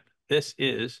Inventory map. This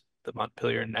is the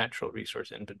Montpelier Natural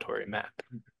Resource Inventory map.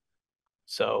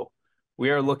 So we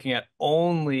are looking at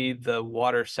only the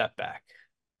water setback.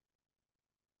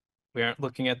 We aren't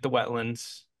looking at the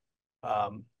wetlands.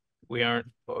 We aren't,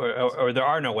 or there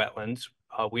are no wetlands.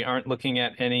 We aren't looking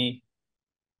at any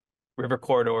river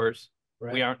corridors.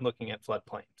 Right. We aren't looking at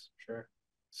floodplains. Sure.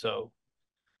 So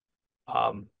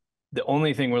the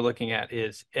only thing we're looking at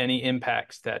is any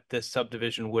impacts that this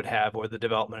subdivision would have, or the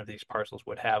development of these parcels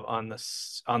would have on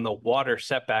the water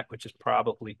setback, which is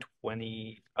probably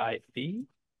 25 feet.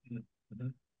 Mm-hmm.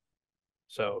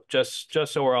 So just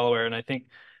so we're all aware, and I think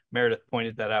Meredith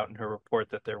pointed that out in her report,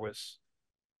 that there was,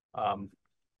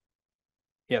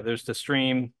 there's the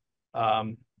stream,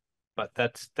 but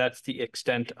that's the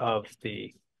extent of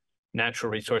the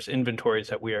natural resource inventories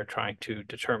that we are trying to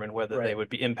determine whether they would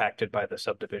be impacted by the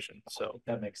subdivision. So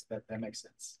that makes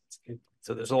sense. It's good.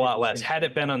 So there's a lot less. Had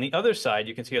it been on the other side,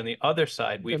 you can see on the other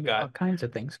side, we've got all kinds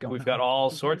of things going on. We've got all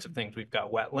sorts of things. We've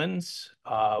got wetlands.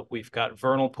 We've got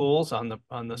vernal pools on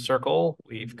the circle.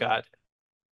 We've got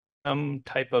some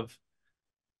type of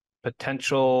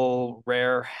potential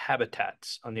rare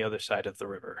habitats on the other side of the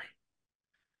river.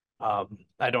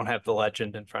 I don't have the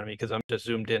legend in front of me because I'm just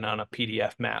zoomed in on a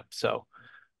PDF map. So,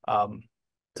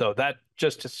 so that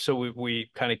so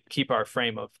we kind of keep our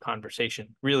frame of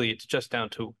conversation. Really, it's just down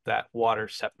to that water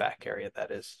setback area that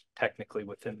is technically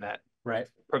within that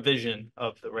provision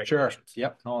of the regulations. Sure.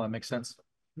 Yep. Oh, that makes sense.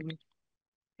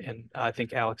 And I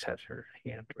think Alex has her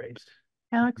hand raised.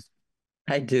 Alex?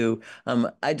 I do.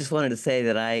 I just wanted to say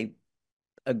that I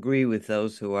agree with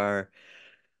those who are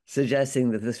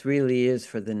suggesting that this really is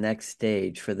for the next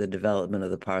stage, for the development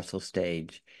of the parcel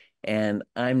stage. And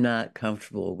I'm not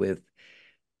comfortable with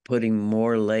putting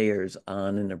more layers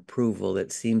on an approval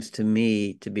that seems to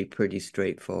me to be pretty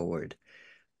straightforward,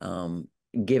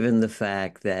 given the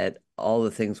fact that all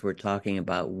the things we're talking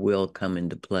about will come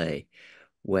into play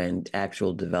when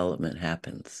actual development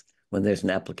happens, when there's an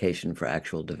application for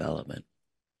actual development.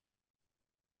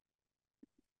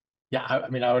 Yeah, I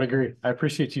mean, I would agree. I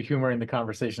appreciate you humoring the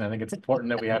conversation. I think it's important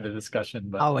that we have the discussion,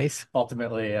 but Always.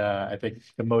 ultimately, I think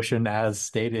the motion as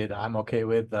stated, I'm okay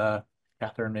with.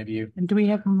 Catherine, maybe you. And do we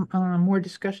have more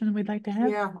discussion we'd like to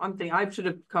have? Yeah, I'm thinking I should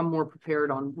have come more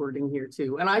prepared on wording here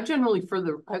too. And I generally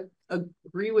I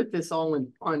agree with this all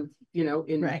in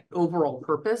overall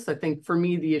purpose. I think for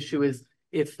me, the issue is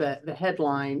if the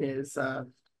headline is,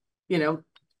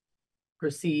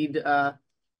 proceed,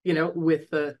 with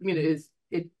the, is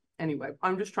it, anyway,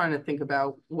 I'm just trying to think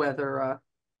about whether,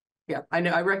 I know,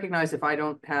 I recognize if I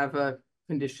don't have a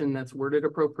condition that's worded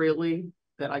appropriately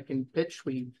that I can pitch,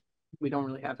 we don't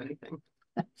really have anything.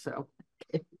 So.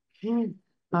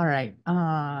 All right.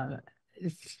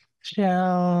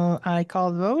 Shall I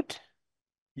call the vote?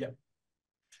 Yep.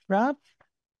 Rob?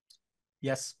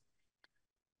 Yes.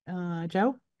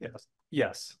 Joe? Yes.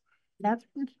 Yes.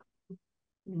 Catherine?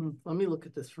 Let me look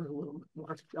at this for a little bit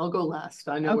more. I'll go last.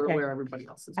 I know Okay. where everybody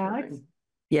else is. Alex? voting.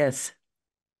 Yes.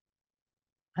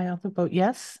 I also vote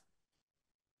yes.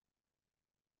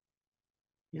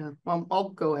 Yeah, I'll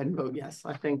go ahead and vote yes.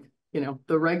 I think, the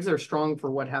regs are strong for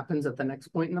what happens at the next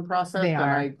point in the process. They And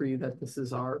are. I agree that this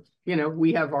is our,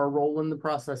 we have our role in the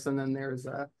process, and then there's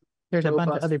a There's a bunch of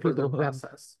robust other further people who have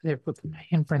process. their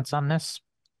handprints on this.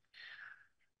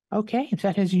 Okay,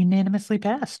 that has unanimously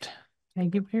passed.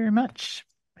 Thank you very much.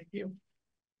 Thank you.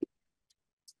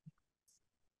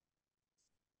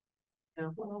 Yeah,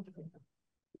 well,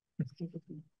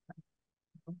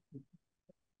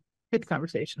 Good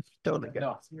conversation. Totally good.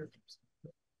 No, you're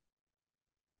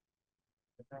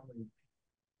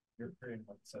creating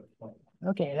like set point.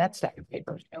 Okay, that stack of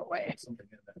papers. No way. Something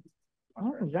in that.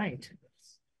 All right.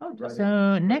 Right.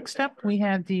 So next up, we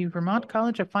have the Vermont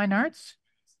College of Fine Arts.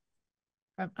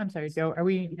 I'm sorry, Joe. Are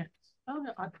we? Oh,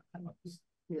 no,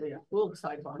 yeah, we'll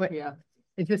decide on, What? yeah.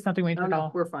 Is this something we No, should no,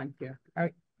 all? we're fine, yeah.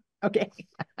 Okay.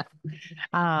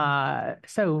 Vermont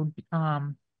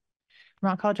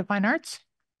College of Fine Arts.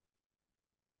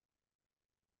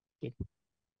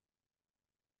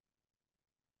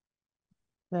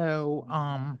 So,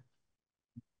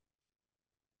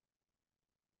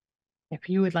 if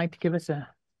you would like to give us a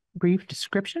brief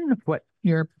description of what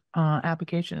your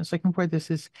application is looking for,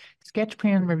 this is sketch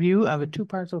plan review of a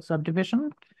 2-parcel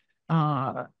subdivision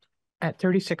at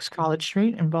 36 College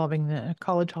Street involving the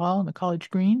College Hall and the College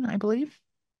Green, I believe.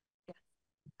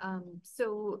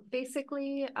 So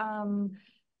basically,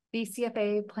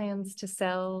 BCFA plans to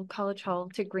sell College Hall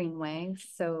to Greenway.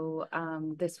 So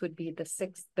this would be the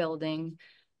 6th building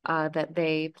that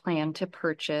they plan to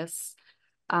purchase.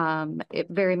 It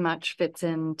very much fits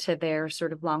into their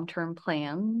sort of long-term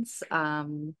plans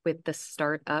with the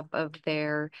startup of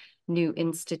their new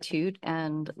institute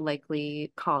and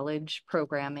likely college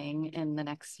programming in the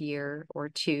next year or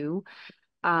two.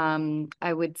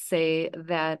 I would say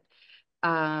that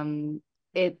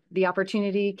the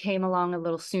opportunity came along a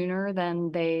little sooner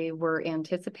than they were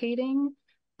anticipating,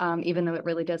 even though it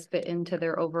really does fit into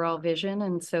their overall vision.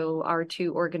 And so our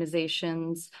 2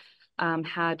 organizations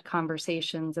had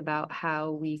conversations about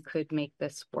how we could make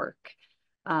this work.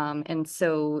 And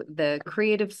so the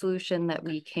creative solution that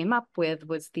we came up with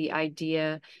was the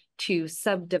idea to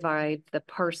subdivide the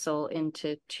parcel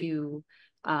into 2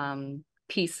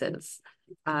 pieces.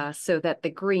 So that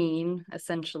the green,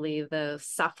 essentially the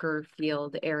soccer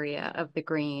field area of the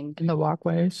green. And the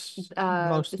walkways.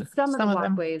 Some of the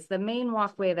walkways, the main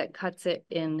walkway that cuts it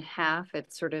in half,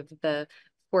 it's sort of the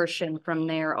portion from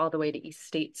there all the way to East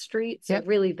State Street. So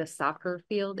really the soccer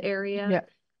field area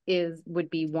would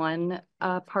be one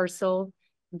parcel.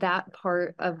 That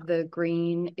part of the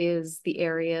green is the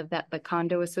area that the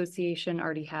condo association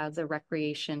already has a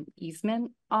recreation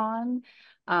easement on.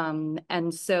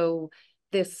 And so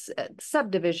this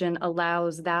subdivision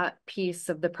allows that piece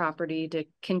of the property to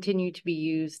continue to be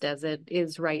used as it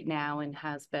is right now and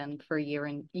has been for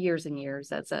years and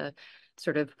years as a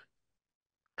sort of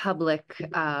public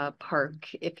park,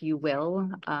 if you will.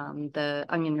 The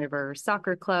Onion River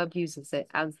Soccer Club uses it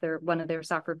as one of their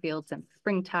soccer fields in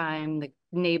springtime. The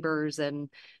neighbors and,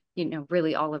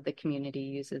 really all of the community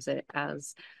uses it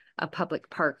as a public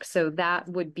park. So that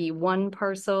would be one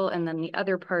parcel. And then the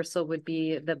other parcel would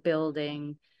be the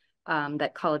building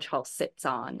that College Hall sits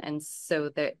on. And so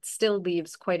that still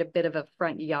leaves quite a bit of a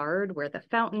front yard where the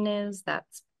fountain is. That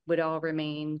would all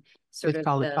remain sort of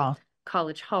the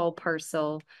College Hall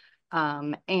parcel.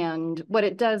 And what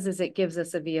it does is it gives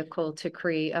us a vehicle to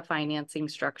create a financing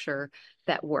structure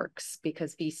that works,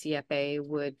 because BCFA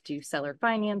would do seller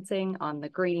financing on the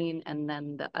green, and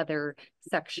then the other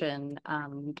section,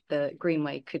 the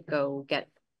Greenway could go get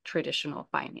traditional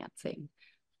financing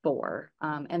for,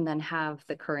 and then have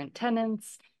the current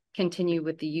tenants continue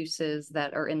with the uses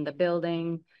that are in the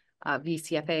building.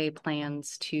 BCFA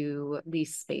plans to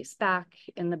lease space back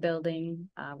in the building.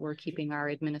 We're keeping our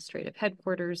administrative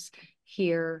headquarters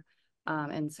here.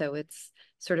 And so it's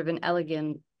sort of an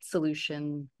elegant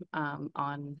solution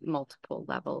on multiple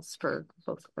levels for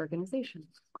both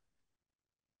organizations.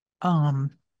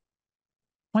 One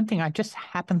thing, I just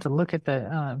happened to look at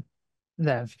the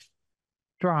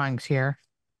drawings here.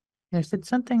 There's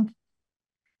something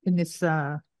in this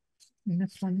one.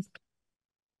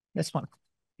 This one.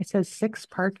 It says 6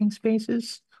 parking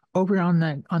spaces over on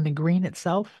the green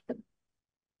itself. Isn't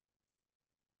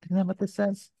that what this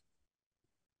says?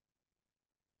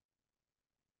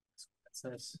 It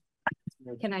says.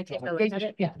 Can I take a look at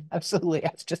it? Yeah, absolutely. I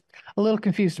was just a little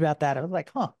confused about that. I was like,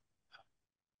 huh.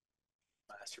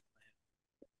 Master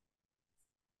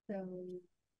So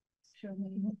show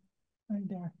me right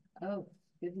there. Oh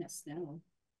goodness, no.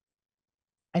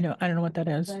 I don't know what that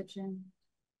is. Legend.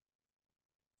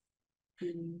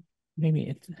 Maybe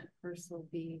it's Parcel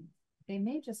B. They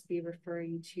may just be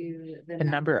referring to the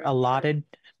number allotted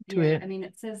to it. I mean,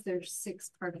 it says there's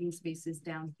 6 parking spaces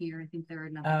down here. I think there are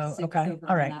another 6 okay. over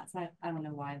All on right. that side. I don't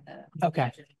know why the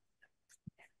Okay.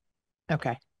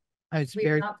 Okay.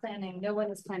 We're not planning. No one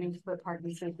is planning to put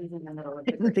parking spaces in the middle of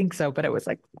I the didn't think so, but it was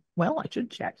like, well, I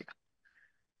should check.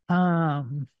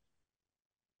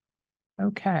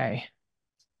 Okay.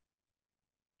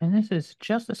 And this is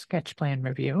just a sketch plan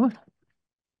review.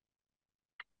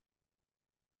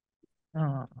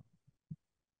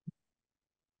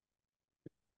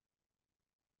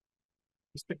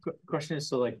 Just the question is,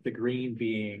 so like the green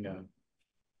being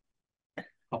a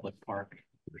public park,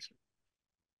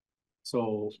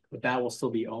 so that will still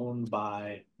be owned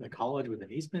by the college with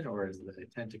an easement, or is the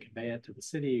intent to convey it to the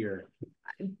city, or?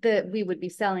 We would be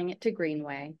selling it to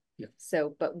Greenway. Yeah.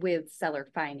 So, but with seller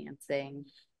financing,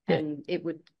 and it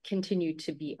would continue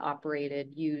to be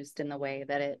operated, used in the way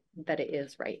that it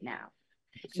is right now.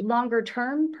 Longer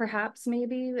term, perhaps,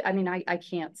 maybe. I mean, I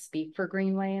can't speak for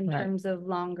Greenway in terms of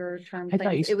longer term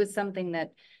things. It was something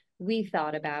that we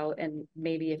thought about, and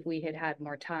maybe if we had had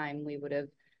more time, we would have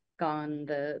gone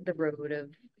the road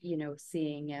of, you know,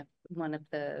 seeing if one of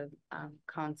the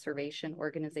conservation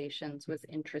organizations was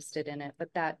interested in it,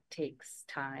 but that takes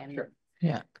time. Sure.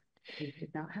 Yeah. We did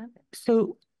not have it.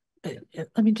 So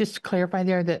let me just clarify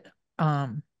there that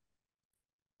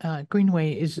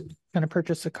Greenway is going to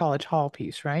purchase the College Hall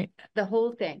piece, right? The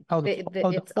whole thing. Oh, the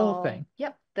it's whole all thing.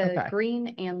 Yep. The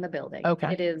green and the building.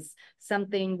 Okay. It is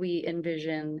something we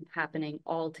envision happening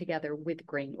all together with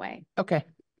Greenway. Okay.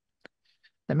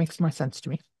 That makes more sense to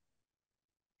me.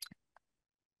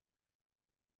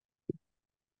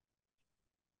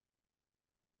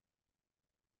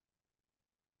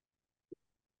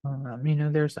 You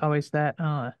know, there's always that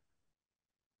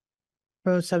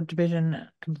proposed subdivision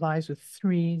complies with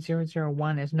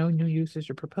 3001 as no new uses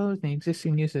are proposed and the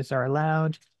existing uses are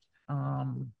allowed.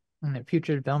 And the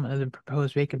future development of the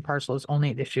proposed vacant parcel is only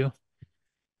an issue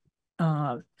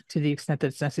to the extent that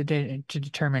it's necessary to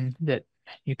determine that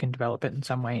you can develop it in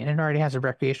some way. And it already has a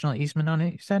recreational easement on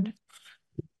it, you said?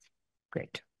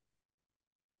 Great.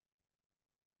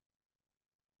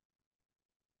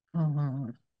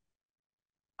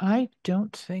 I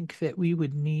don't think that we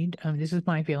would need, this is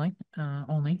my feeling,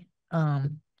 only,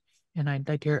 and I'd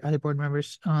like to hear other board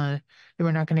members, that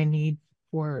we're not going to need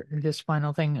for this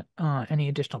final thing, any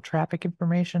additional traffic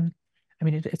information. I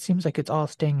mean, it seems like it's all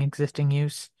staying existing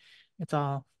use. It's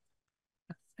all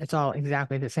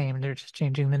exactly the same. They're just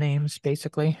changing the names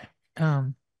basically.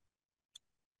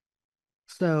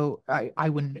 So I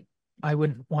wouldn't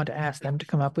want to ask them to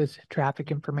come up with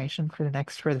traffic information for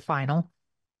the final.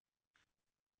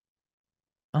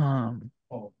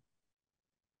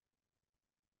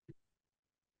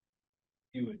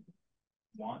 You would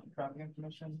want traffic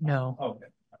information? No. Oh, okay.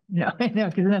 No, no,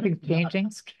 because nothing's changing.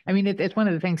 I mean, it's one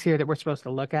of the things here that we're supposed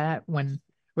to look at when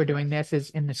we're doing this is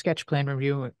in the sketch plan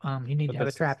review. You need to have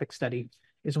a traffic study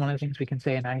is one of the things we can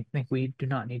say, and I think we do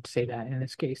not need to say that in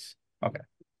this case. Okay.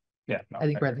 Yeah. No, I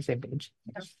think we're on the same page.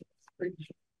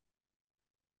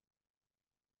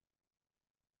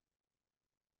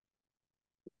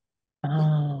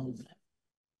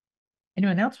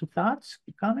 Anyone else with thoughts,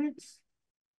 comments?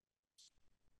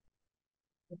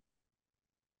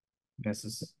 This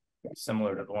is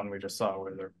similar to the one we just saw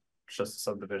where there's just a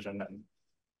subdivision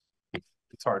and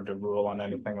it's hard to rule on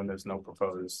anything when there's no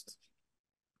proposed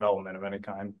development of any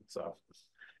kind. So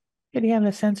Do you have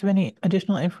a sense of any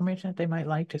additional information that they might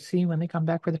like to see when they come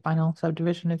back for the final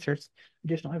subdivision? If there's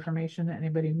additional information that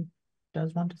anybody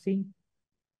does want to see?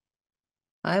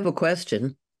 I have a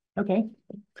question. Okay.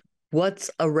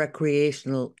 What's a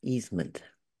recreational easement?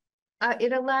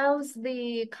 It allows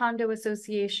the condo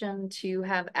association to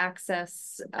have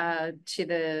access to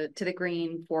the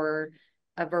green for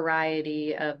a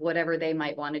variety of whatever they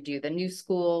might want to do. The new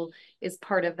school is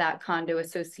part of that condo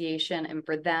association, and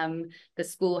for them, the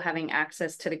school having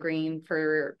access to the green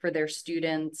for their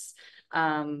students.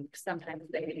 Sometimes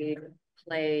they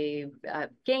play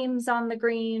games on the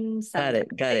green. Got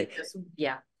it.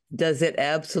 Yeah. Does it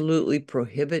absolutely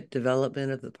prohibit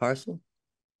development of the parcel?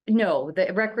 No,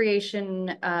 the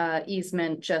recreation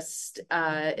easement just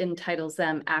entitles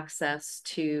them access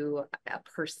to a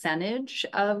percentage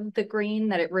of the green,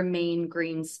 that it remain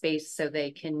green space so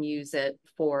they can use it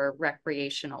for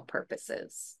recreational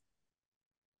purposes.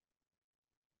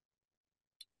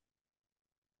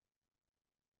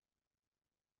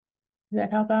 Does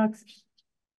that help, Alex?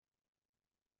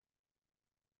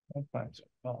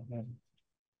 Oh, man.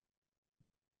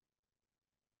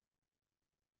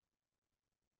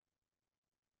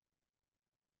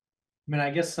 I mean,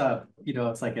 I guess, you know,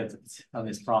 it's like it's on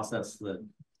this process that,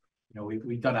 you know,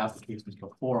 we've done applications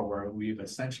before where we've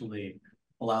essentially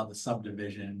allowed the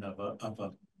subdivision of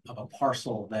a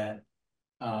parcel that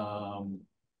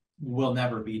will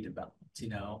never be developed, you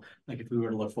know, like if we were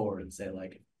to look forward and say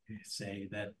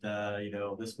that, you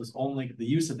know, this was only, the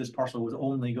use of this parcel was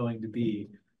only going to be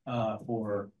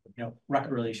for, you know,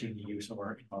 recreation use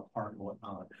or, you know, park or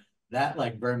whatnot. that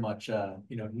like very much,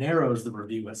 narrows the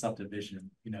review at subdivision,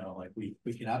 like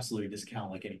we can absolutely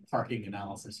discount like any parking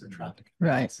analysis or traffic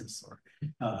analysis or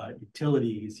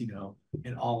utilities,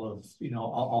 and all of,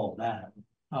 all of that.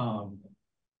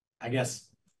 I guess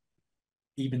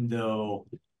even though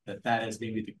that is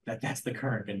maybe that's the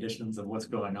current conditions of what's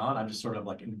going on, I'm just sort of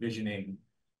like envisioning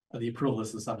the approval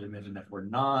list of the subdivision if we're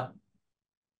not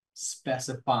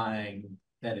specifying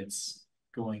that it's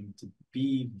going to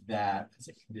be that as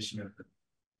a condition of the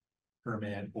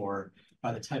permit or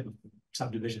by the type of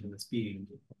subdivision that's being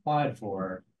applied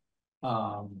for.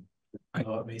 Although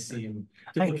it may seem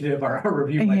duplicative, our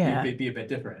review might be a bit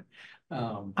different.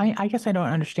 I guess I don't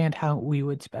understand how we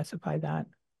would specify that.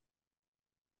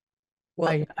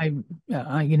 Well,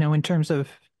 in terms of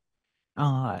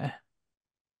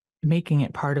making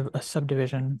it part of a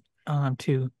subdivision,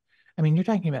 you're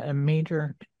talking about a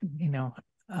major,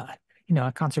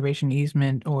 a conservation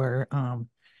easement or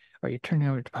you're turning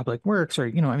over to public works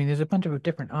or, there's a bunch of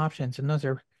different options and those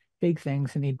are big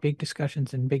things and need big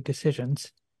discussions and big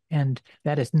decisions. And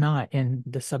that is not in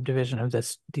the subdivision of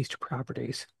these two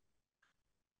properties.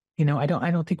 I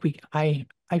don't think I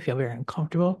feel very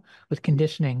uncomfortable with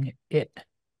conditioning it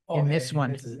in this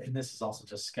one. This is also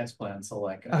just sketch plan. So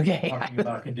like, talking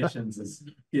about conditions is,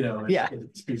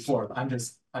 it's before. I'm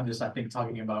just, I think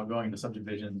talking about going to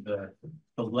subdivision, the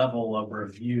level of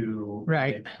review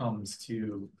right it comes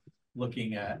to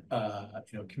looking at,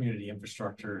 community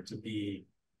infrastructure to be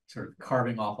sort of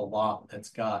carving off a lot that's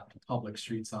got public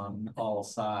streets on all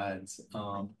sides,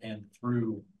 and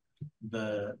through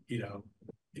the,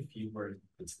 if you were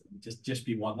just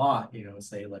be one lot,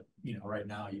 say like, right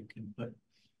now you can put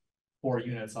 4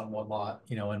 units on one lot,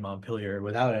 in Montpelier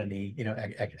without any,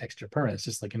 extra permits.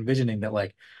 Just like envisioning that,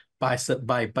 like by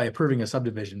approving a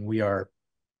subdivision, we are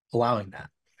allowing that.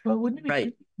 Well, wouldn't it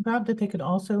be Bob that they could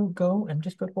also go and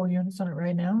just put 4 units on it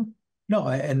right now? No,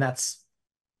 and that's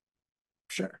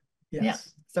sure. Yes. Yeah.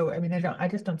 So I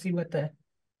just don't see what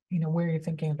where you're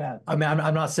thinking about. I'm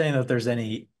not saying that there's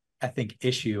any,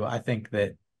 issue. I think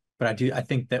that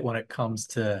when it comes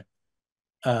to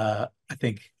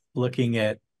looking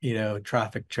at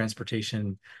traffic,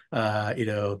 transportation,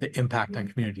 the impact on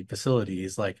community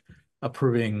facilities, like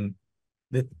approving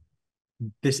that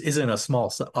this isn't a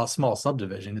small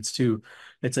subdivision. It's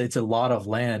a lot of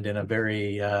land in a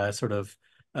very sort of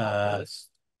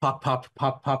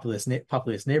populous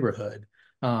neighborhood,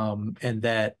 and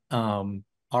that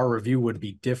our review would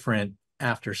be different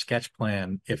after sketch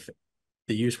plan if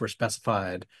the use were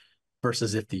specified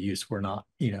versus if the use were not,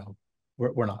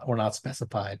 we're not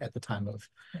specified at the time of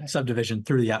subdivision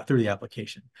through the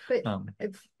application. But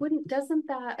doesn't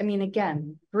that,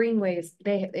 again, greenways,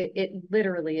 it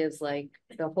literally is like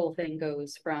the whole thing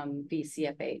goes from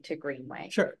VCFA to Greenway.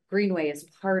 Sure. Greenway is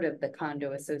part of the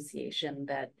condo association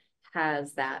that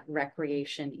has that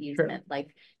recreation easement. Sure.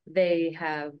 Like they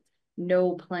have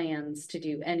no plans to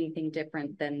do anything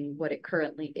different than what it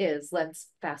currently is. Let's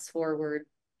fast forward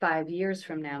 5 years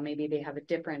from now, maybe they have a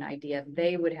different idea.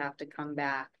 They would have to come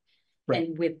back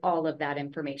and with all of that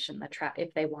information,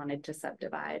 if they wanted to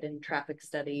subdivide and traffic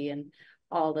study and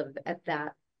all of at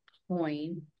that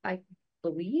point, I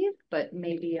believe, but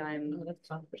maybe I'm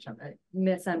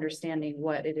misunderstanding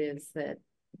what it is that.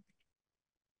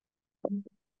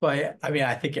 Well,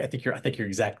 I think you're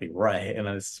exactly right, and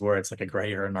this is where it's like a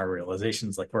gray area in our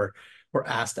realizations. Like we're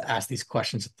asked to ask these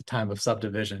questions at the time of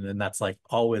subdivision, and that's like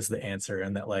always the answer.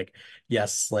 And that like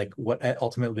yes, like what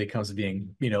ultimately comes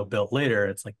being built later,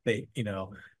 it's like they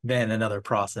then another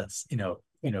process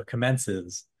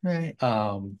commences. Right.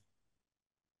 But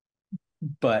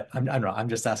I don't know. I'm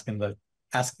just asking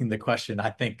the question. I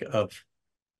think of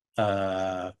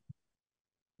I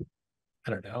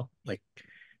don't know, like.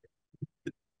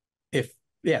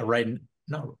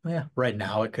 Right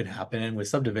now it could happen, and with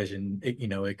subdivision,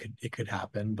 it could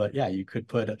happen. But yeah, you could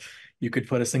put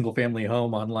a single family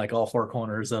home on like all 4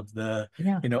 corners of the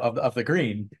of the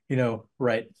green,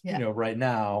 right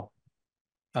now.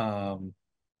 I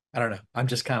don't know. I'm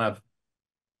just kind of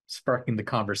sparking the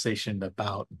conversation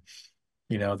about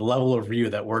the level of review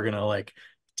that we're gonna like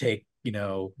take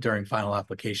during final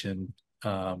application,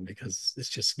 because it's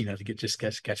just to get just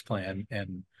sketch plan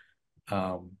and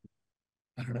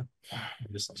I don't know.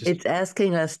 It's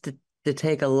asking us to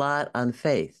take a lot on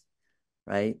faith,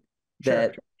 right?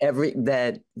 Sure.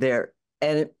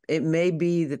 And it may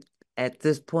be that at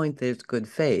this point there's good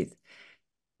faith,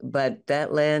 but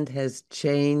that land has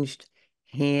changed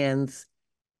hands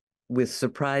with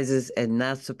surprises and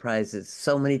not surprises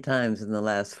so many times in the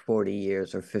last 40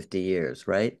 years or 50 years,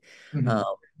 right?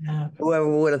 Mm-hmm. Whoever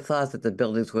would have thought that the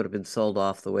buildings would have been sold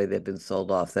off the way they've been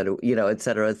sold off, that, you know, et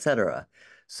cetera, et cetera.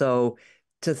 So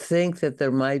to think that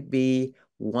there might be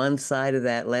one side of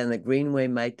that land, that Greenway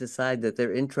might decide that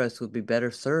their interests would be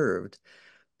better served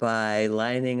by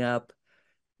lining up,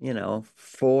 you know,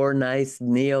 4 nice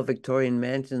neo-Victorian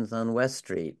mansions on West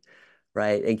Street,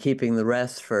 right? And keeping the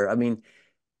rest for, I mean,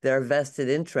 there are vested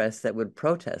interests that would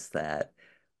protest that.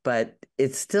 But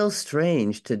it's still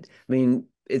strange to, I mean,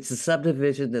 it's a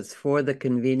subdivision that's for the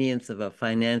convenience of a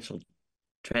financial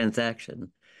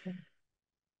transaction.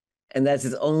 And that's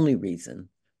its only reason,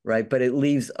 right? But it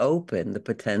leaves open the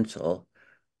potential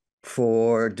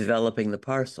for developing the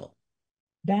parcel.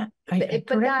 But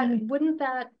that, wouldn't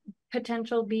that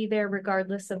potential be there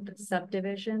regardless of the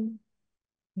subdivision?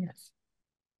 Yes.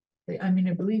 I mean,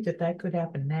 I believe that could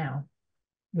happen now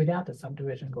without the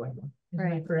subdivision going on. Isn't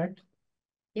that correct?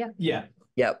 Yeah.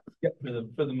 Yep.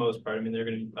 For the most part, I mean, there are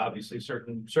going to be obviously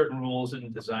certain rules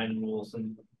and design rules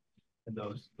and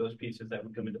those pieces that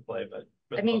would come into play, but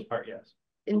for the most part, yes.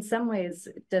 In some ways,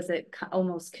 does it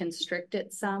almost constrict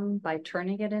it some by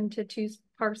turning it into 2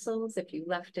 parcels? If you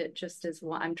left it just as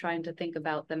one, I'm trying to think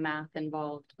about the math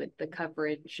involved with the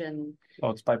coverage and.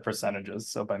 Well, it's by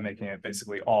percentages. So by making it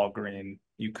basically all green,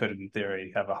 you could in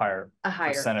theory have a higher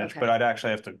percentage, but I'd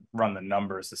actually have to run the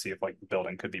numbers to see if like the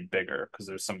building could be bigger because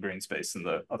there's some green space in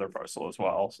the other parcel as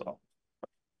well. So.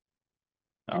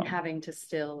 And having to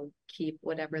still keep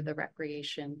whatever the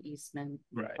recreation easement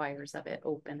requires of it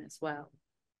open as well.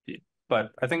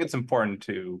 But I think it's important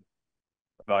to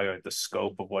evaluate the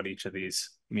scope of what each of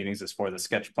these meetings is for. The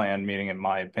sketch plan meeting, in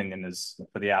my opinion, is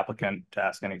for the applicant to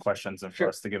ask any questions and for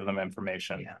us to give them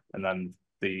information. Yeah. And then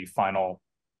the final,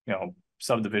 you know,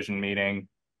 subdivision meeting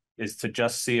is to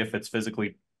just see if it's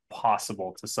physically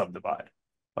possible to subdivide.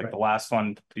 Like the last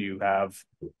one, do you have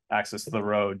access to the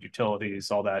road,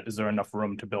 utilities, all that? Is there enough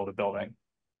room to build a building?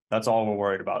 That's all we're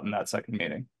worried about in that second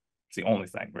meeting. It's the only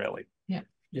thing, really. Yeah.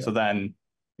 So then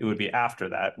it would be after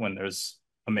that when there's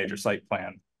a major site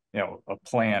plan, you know, a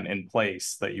plan in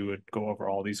place that you would go over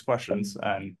all these questions.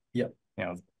 And, you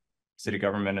know, city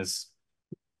government is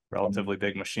a relatively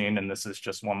big machine, and this is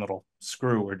just one little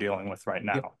screw we're dealing with right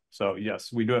now. So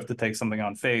yes, we do have to take something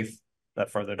on faith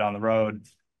that further down the road,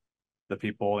 the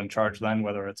people in charge then,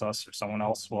 whether it's us or someone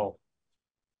else, will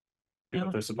do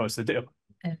what they're supposed to do.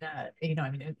 And, you know,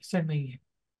 I mean, it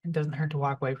doesn't hurt to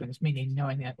walk away from this meeting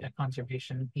knowing that a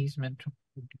conservation easement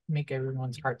would make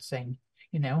everyone's heart sing,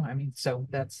 you know, I mean, so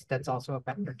that's also a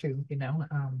factor too, you know,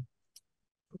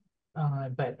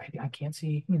 but I can't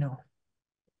see, you know,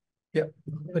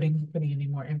 putting any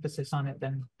more emphasis on it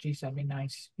than, geez, that'd be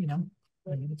nice, you know,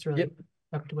 I mean, it's really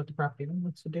up to what the property owner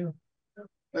wants to do.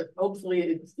 But hopefully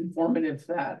it's informative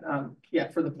that,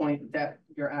 for the point that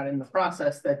you're at in the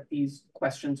process, that these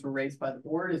questions were raised by the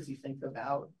board as you think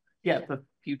about, the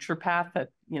future path that,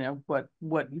 you know, what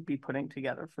you'd be putting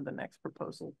together for the next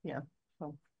proposal. Yeah.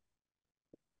 So.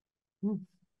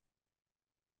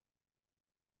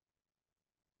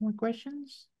 More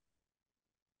questions?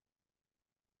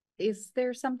 Is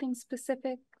there something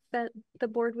specific that the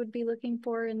board would be looking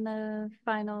for in the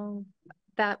final?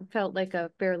 That felt like a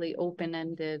fairly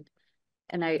open-ended,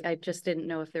 and I just didn't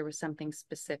know if there was something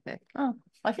specific. Oh,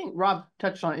 I think Rob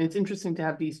touched on it. It's interesting to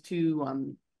have these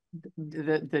two,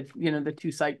 the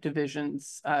 2 site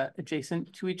divisions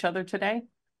adjacent to each other today,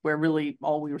 where really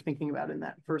all we were thinking about in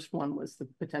that first one was the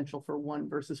potential for 1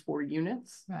 versus 4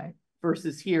 units. Right.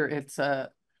 Versus here, it's a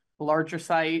larger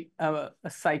site, a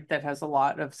site that has a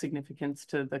lot of significance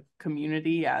to the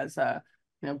community as a,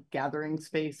 you know, gathering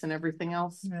space and everything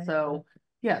else. Right. So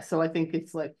so I think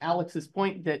it's like Alex's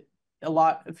point that a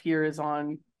lot of here is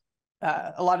on,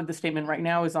 a lot of the statement right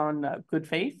now is on good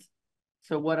faith.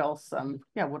 So what else?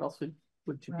 What else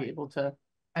would you be able to?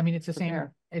 I mean, it's the same.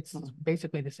 It's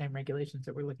basically the same regulations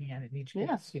that we're looking at in each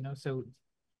case. You know, so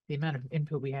the amount of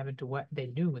input we have into what they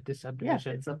do with this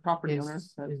subdivision, it's a property owner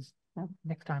is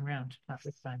next time round, not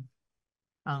this time.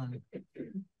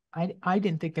 I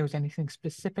didn't think there was anything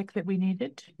specific that we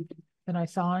needed that I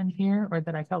saw in here or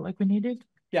that I felt like we needed.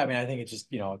 Yeah, I mean, I think it's just,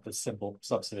 you know, the simple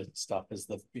substantive stuff is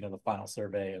the, you know, the final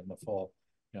survey and the full,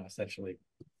 you know, essentially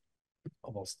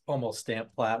almost stamp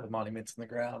plat with monuments in the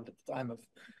ground at the time of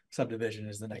subdivision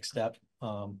is the next step.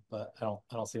 But I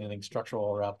don't see anything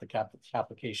structural about the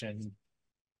application.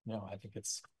 No, I think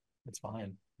it's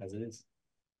fine as it is.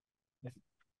 Yeah.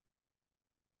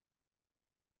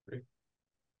 Great.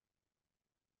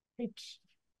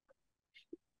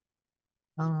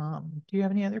 Do you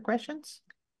have any other questions?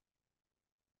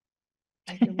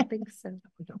 I don't think so.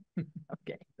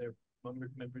 Okay. They're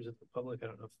members of the public. I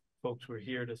don't know if folks were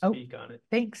here to speak on it.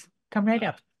 Thanks. Come right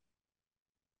up.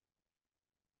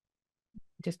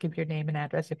 Just give your name and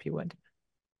address if you would.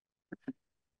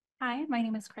 Hi, my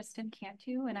name is Kristen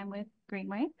Cantu, and I'm with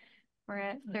Greenway. We're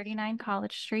at 39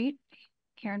 College Street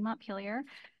here in Montpelier.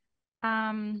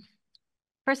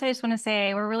 First, I just want to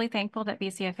say we're really thankful that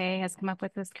BCFA has come up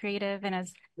with this creative and,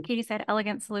 as Katie said,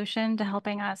 elegant solution to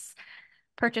helping us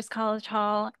purchase College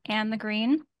Hall and the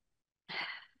green.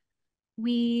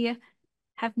 We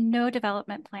have no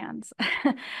development plans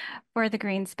for the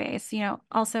green space. You know,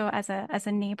 also as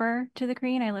a neighbor to the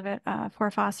green, I live at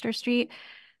 4 Foster Street.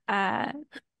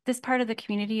 This part of the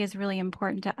community is really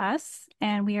important to us,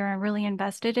 and we are really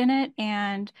invested in it.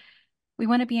 And we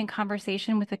want to be in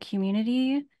conversation with the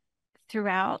community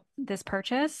throughout this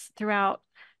purchase, throughout,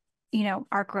 you know,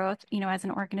 our growth, you know, as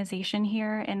an organization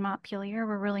here in Montpelier.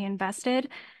 We're really invested,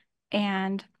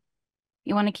 and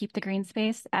you want to keep the green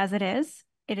space as it is.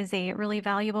 It is a really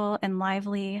valuable and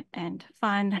lively and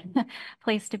fun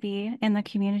place to be in the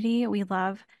community. We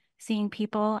love seeing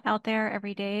people out there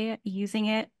every day using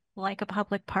it like a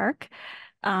public park.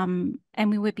 And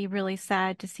we would be really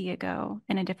sad to see it go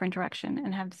in a different direction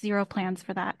and have zero plans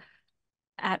for that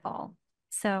at all.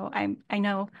 So I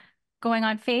know going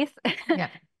on faith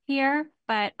here,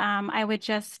 but I would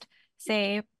just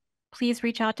say, please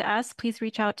reach out to us. Please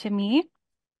reach out to me.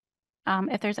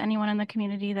 If there's anyone in the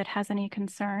community that has any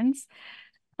concerns.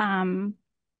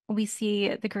 We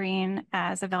see the green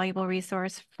as a valuable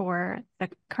resource for the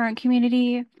current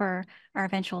community, for our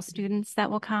eventual students that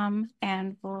will come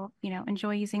and will, you know,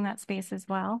 enjoy using that space as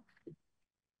well.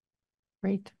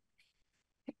 Great.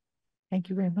 Thank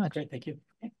you very much. Great, thank you.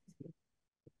 I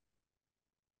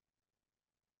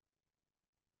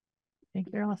think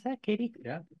you're all set, Katie.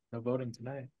 Yeah, no voting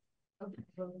tonight.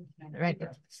 Right,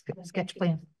 sketch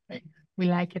plan. We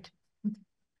like it.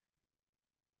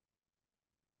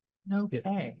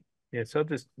 Okay. Yeah, so I'll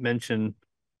just mention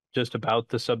just about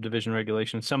the subdivision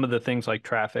regulations, some of the things like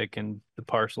traffic and the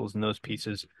parcels and those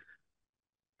pieces,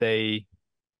 they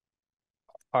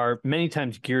are many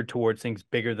times geared towards things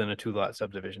bigger than a 2-lot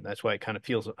subdivision. That's why it kind of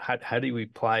feels, how do we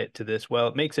apply it to this? Well,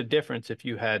 it makes a difference if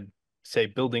you had, say,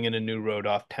 building in a new road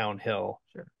off Town Hill.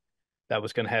 Sure. That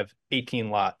was going to have 18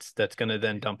 lots that's going to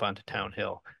then dump onto Town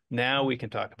Hill. Now we can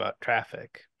talk about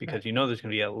traffic because right. You know there's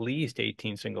going to be at least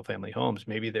 18 single-family homes.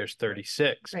 Maybe there's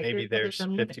 36. Right. Maybe there's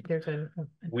 50.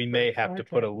 We may have to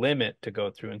put a limit to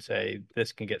go through and say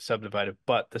this can get subdivided,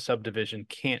 but the subdivision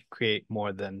can't create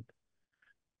more than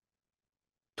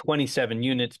 27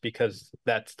 units because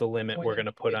that's the limit we're going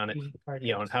to put on it.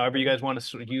 You know, and however you guys want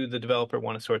to, you, the developer,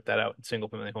 want to sort that out in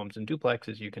single-family homes and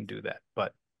duplexes, you can do that.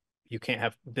 But you can't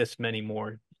have this many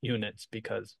more units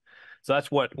because, so that's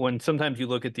what, when sometimes you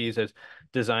look at these as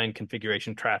design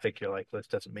configuration traffic, you're like, this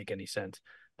doesn't make any sense.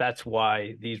 That's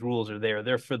why these rules are there.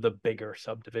 They're for the bigger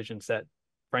subdivisions that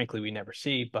frankly we never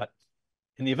see, but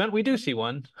in the event we do see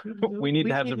one, we need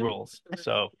to have the rules.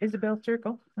 So Isabel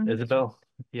Circle. Isabel.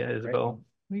 Yeah, Isabel.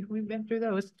 We've been through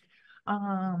those.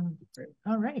 All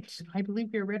right. I believe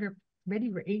you're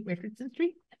ready for 8 Richardson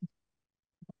Street.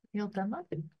 Neil Dunlop.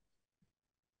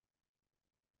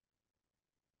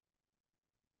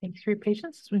 Thanks for your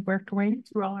patience as we worked our way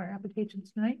through all our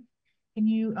applications tonight. Can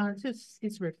you, this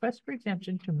is a request for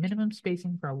exemption to minimum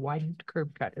spacing for a widened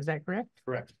curb cut. Is that correct?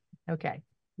 Correct. Okay.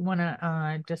 You want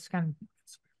to just kind of,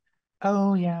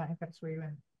 oh yeah, I got to swear you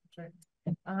in. That's right.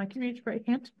 Can you raise your right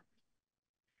hand?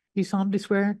 You solemnly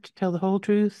swear to tell the whole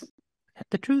truth,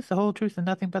 the whole truth, and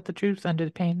nothing but the truth under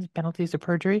the pains and penalties of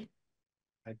perjury?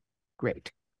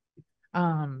 Great.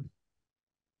 And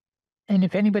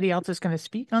if anybody else is going to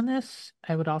speak on this,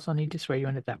 I would also need to swear you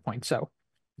in at that point. So,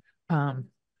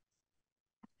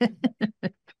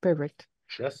 perfect.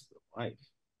 Just the wife.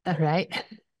 All right.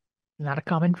 Not a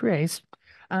common phrase.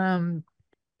 So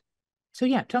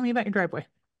yeah, tell me about your driveway.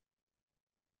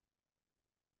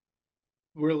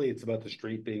 Really, it's about the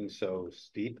street being so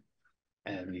steep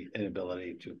and the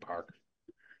inability to park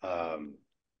on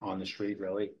the street,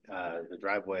 really. The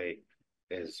driveway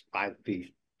is 5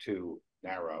 feet too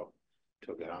narrow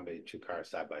to accommodate 2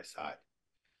 cars side by side.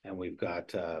 And we've got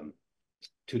 2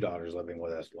 daughters living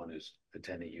with us. One is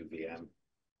attending UVM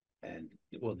and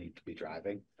will need to be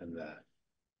driving. And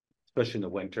especially in the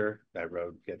winter, that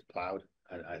road gets plowed.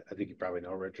 And I think you probably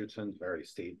know Richardson's very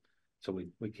steep. So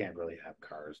we can't really have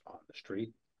cars on the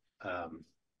street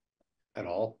at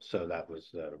all. So that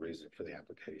was the reason for the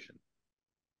application.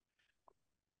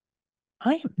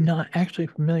 I am not actually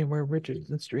familiar where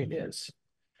Richardson Street is.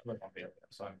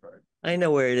 I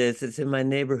know where it is. It's in my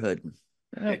neighborhood.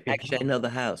 Actually, I know the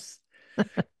house.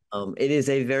 It is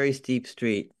a very steep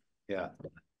street. Yeah.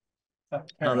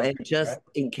 And just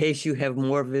in case you have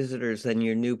more visitors than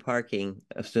your new parking,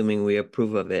 assuming we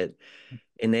approve of it,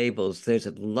 enables, there's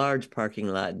a large parking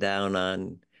lot down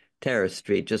on Terrace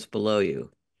Street just below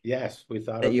you Yes, we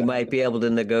thought that of you that. might be able to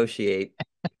negotiate.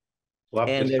 We'll have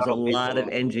to And there's a shuttle lot of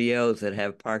people. NGOs that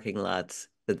have parking lots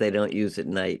that they don't use at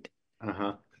night.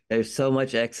 Uh-huh. There's so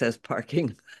much excess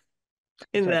parking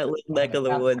in that little neck of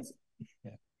the woods.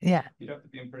 Yeah. You'd have to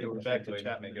be in pretty good shape to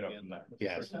Chapman get up from there.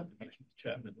 Yes.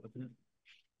 Chapman.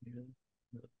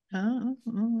 No,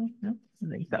 I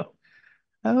think so.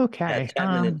 Yeah, Okay.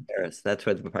 Chapman and Terrace, that's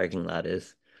where the parking lot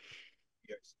is.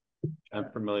 I'm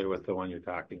familiar with the one you're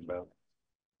talking about.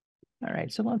 All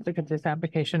right, so let's look at this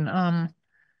application.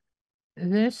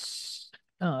 This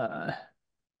so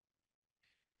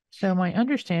my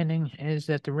understanding is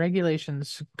that the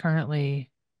regulations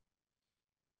currently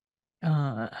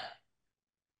run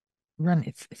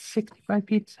it's 65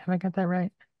 feet. Have I got that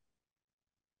right?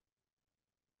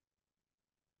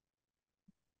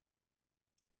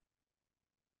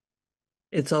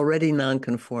 It's already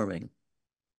non-conforming.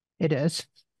 It is.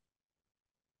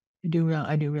 I do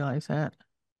realize that.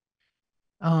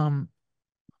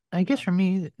 I guess for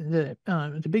me, the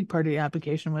big part of the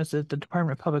application was that the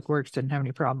Department of Public Works didn't have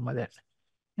any problem with it,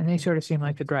 and they sort of seem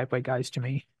like the driveway guys to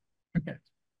me. Okay.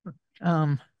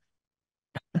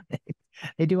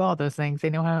 They do all those things. They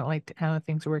know how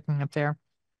things are working up there.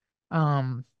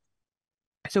 So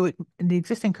the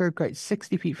existing curb cut is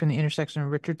 60 feet from the intersection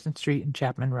of Richardson Street and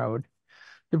Chapman Road.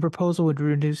 The proposal would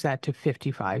reduce that to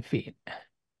 55 feet.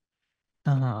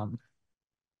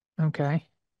 Okay.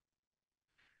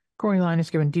 Corey Line has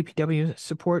given DPW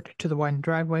support to the widened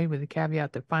driveway with the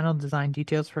caveat that final design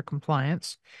details for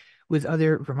compliance with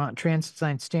other Vermont Transit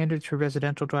Design standards for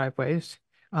residential driveways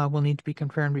will need to be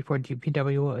confirmed before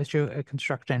DPW will issue a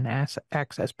construction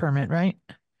access permit, right?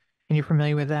 And you're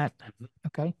familiar with that?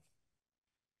 Okay.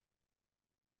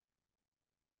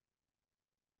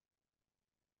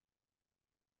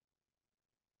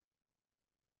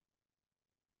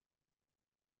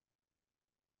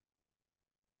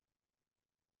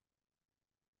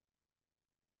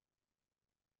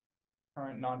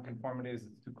 Current nonconformities,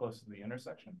 it's too close to the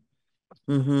intersection.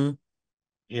 Mm-hmm.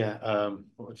 Yeah,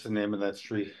 what's the name of that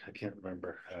street? I can't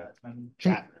remember.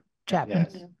 Chapman.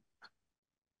 Yes.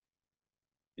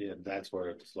 Yeah, that's where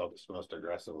it slopes most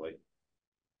aggressively.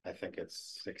 I think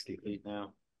it's 60 feet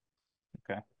now.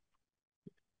 Okay.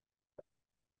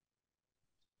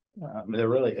 There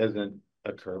really isn't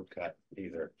a curb cut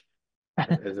either.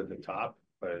 It is at the top,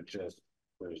 but it just,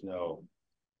 there's no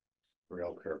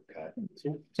real curb cut.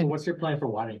 So what's your plan for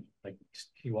widening? Like,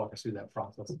 can you walk us through that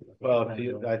process? Well,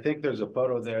 I think there's a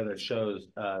photo there that shows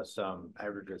some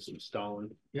aggregate, some stone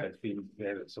that's being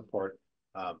there to support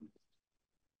the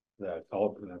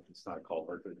culvert. It's not a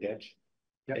culvert, the ditch.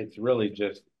 Yep. It's really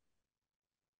just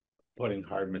putting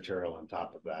hard material on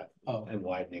top of that and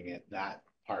widening it, that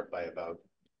part by about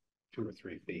 2 or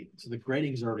 3 feet. So the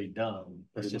grading's already done.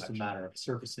 It's just a matter of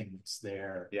surfacing that's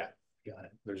there. Yeah. Got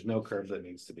it. There's no curb that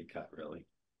needs to be cut, really.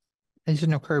 There's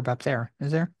no curb up there,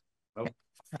 is there? Nope.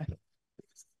 Okay.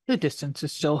 The distance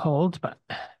is still holds, but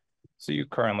So you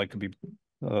currently could be, it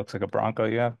looks like a Bronco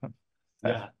you have.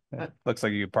 Yeah. Looks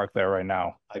like you could park there right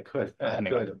now. I could,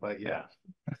 but yeah.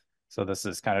 So this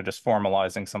is kind of just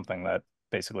formalizing something that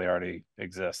basically already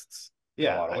exists.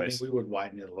 Yeah, in a lot of I ways. think we would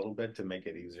widen it a little bit to make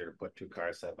it easier to put 2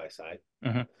 cars side by side.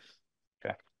 Mm-hmm.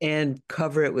 Okay. And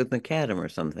cover it with macadam or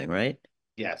something, right?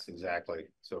 Yes, exactly.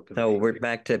 So we're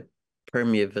back to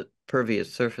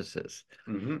pervious surfaces.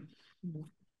 Mm-hmm.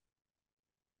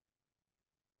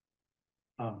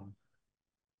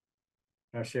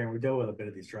 Now, Sharon, we dealt with a bit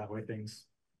of these driveway things.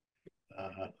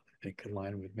 I think in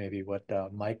line with maybe what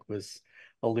Mike was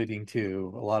alluding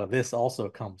to. A lot of this also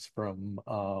comes from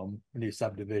new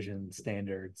subdivision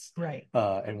standards, right,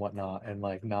 and whatnot, and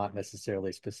like not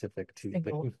necessarily specific to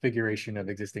the configuration of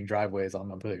existing driveways on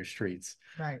Montpelier streets.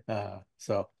 Right.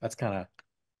 So that's kind of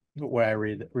the way I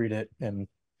read it, and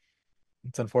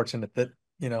it's unfortunate that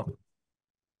we're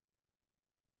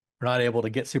not able to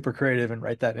get super creative and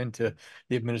write that into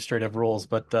the administrative rules,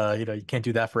 but you can't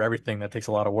do that for everything. That takes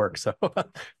a lot of work. So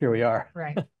here we are.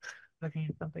 Right. Looking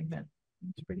at something that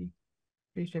it's pretty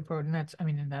straightforward.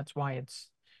 And that's why it's,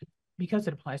 because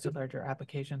it applies to larger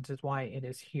applications, is why it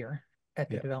is here at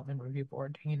the Development Review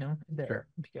Board, Sure.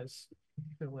 Because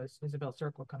if it was Isabel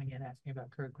Circle coming in asking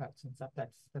about curb cuts and stuff,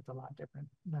 that's a lot different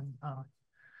than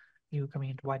you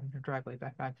coming in to widen your driveway by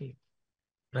 5 feet.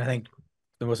 I think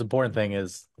the most important thing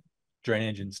is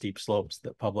drainage and steep slopes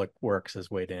that Public Works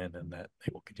has weighed in, and that they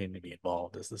will continue to be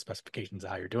involved as the specifications of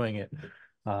how you're doing it.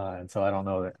 And so I don't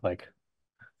know that like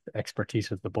the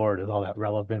expertise of the board is all that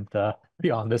relevant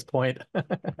beyond this point.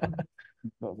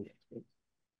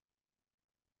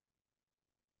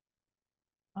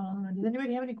 Does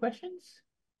anybody have any questions?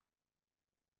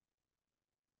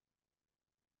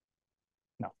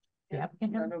 No. The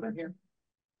applicant have over here.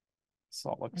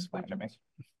 So it looks fine to me.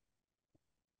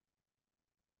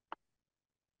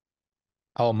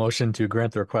 I'll motion to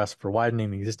grant the request for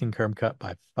widening the existing curb cut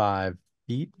by 5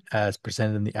 feet as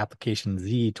presented in the application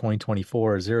Z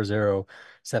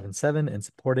 2024-0077 and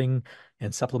supporting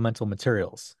and supplemental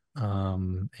materials.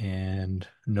 And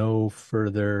no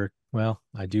further, well,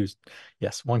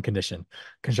 yes, one condition.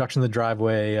 Construction of the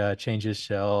driveway changes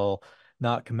shall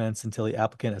not commence until the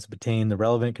applicant has obtained the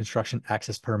relevant construction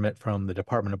access permit from the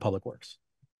Department of Public Works.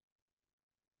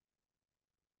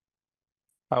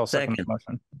 I'll second the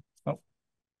motion.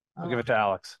 We'll give it to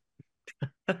Alex.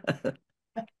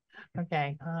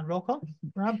 Okay, roll call.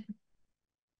 Rob?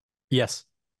 Yes.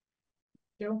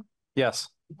 Joe? Yes.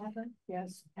 Catherine?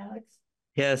 Yes. Alex?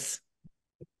 Yes.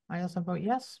 I also vote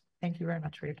yes. Thank you very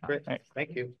much for your time. Great.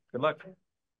 Thank you. Good luck.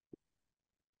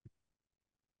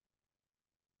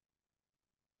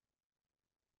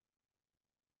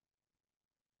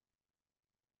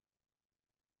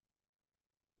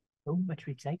 So much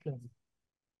recycling.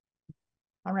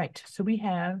 All right, so we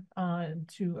have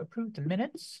to approve the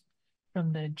minutes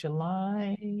from the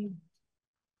July.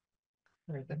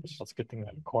 That's a good thing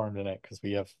that quorum tonight because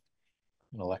we have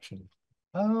an election.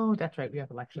 Oh, that's right, we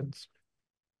have elections.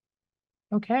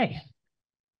 Okay.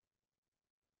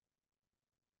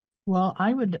 Well,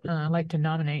 I would like to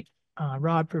nominate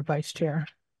Rob for vice chair.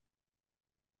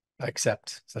 I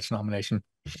accept such nomination.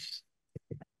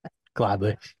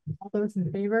 Gladly. All those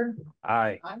in favor?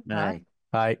 Aye. Aye.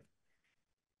 Aye.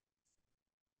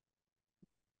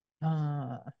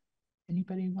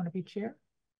 Anybody want to be chair?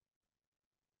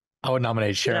 I would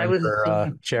nominate Sharon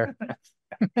for chair.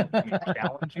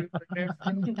 Challenge you for chair?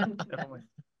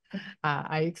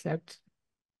 I accept.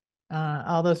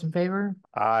 All those in favor?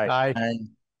 Aye. Aye.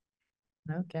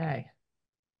 Okay.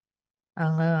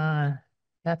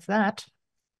 That's that.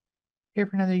 Here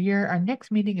for another year. Our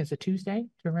next meeting is a Tuesday.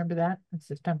 To remember that? It's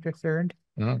September 3rd.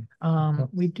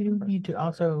 We do need to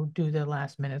also do the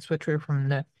last minutes, which were from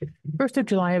the 1st of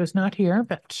July. I was not here,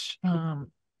 but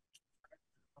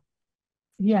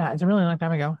yeah, it's a really long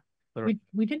time ago.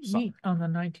 We didn't meet on the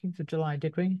 19th of July,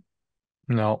 did we?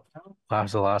 No, that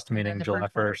was the last meeting, And the July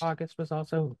first 1st. August was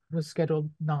scheduled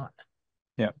not.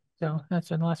 Yeah. So that's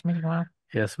the last meeting. Wow.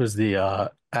 Yes, was the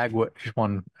Agway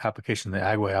one application, the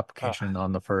Agway application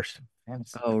on the 1st.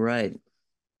 Oh, right.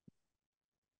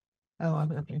 Oh, I'm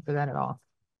not looking for that at all.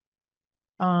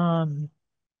 Have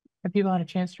people had a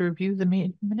chance to review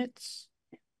the minutes?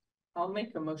 I'll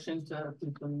make a motion to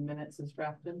approve the minutes as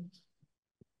drafted.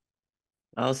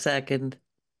 I'll second.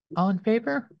 All in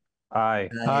favor? Aye.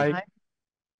 Aye.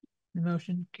 The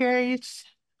motion carries.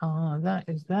 That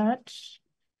is that.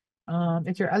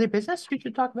 Is there other business we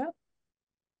should talk about?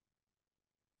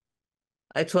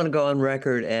 I just want to go on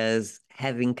record as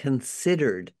having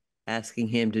considered asking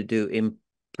him to do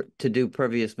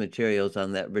pervious materials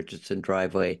on that Richardson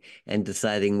driveway and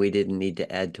deciding we didn't need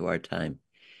to add to our time.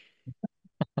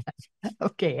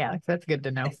 Okay, Alex, that's good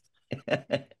to know.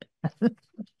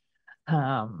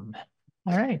 All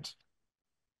right.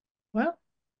 Well,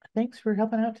 thanks for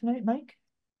helping out tonight, Mike.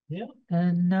 Yeah.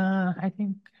 And I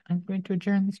think I'm going to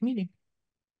adjourn this meeting.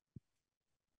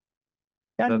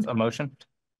 That's a motion.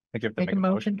 I give Make a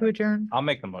motion to adjourn. I'll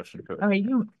make a motion to it. All right,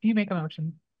 you make a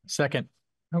motion. Second.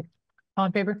 Oh, all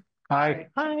in favor? Aye.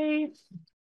 Aye.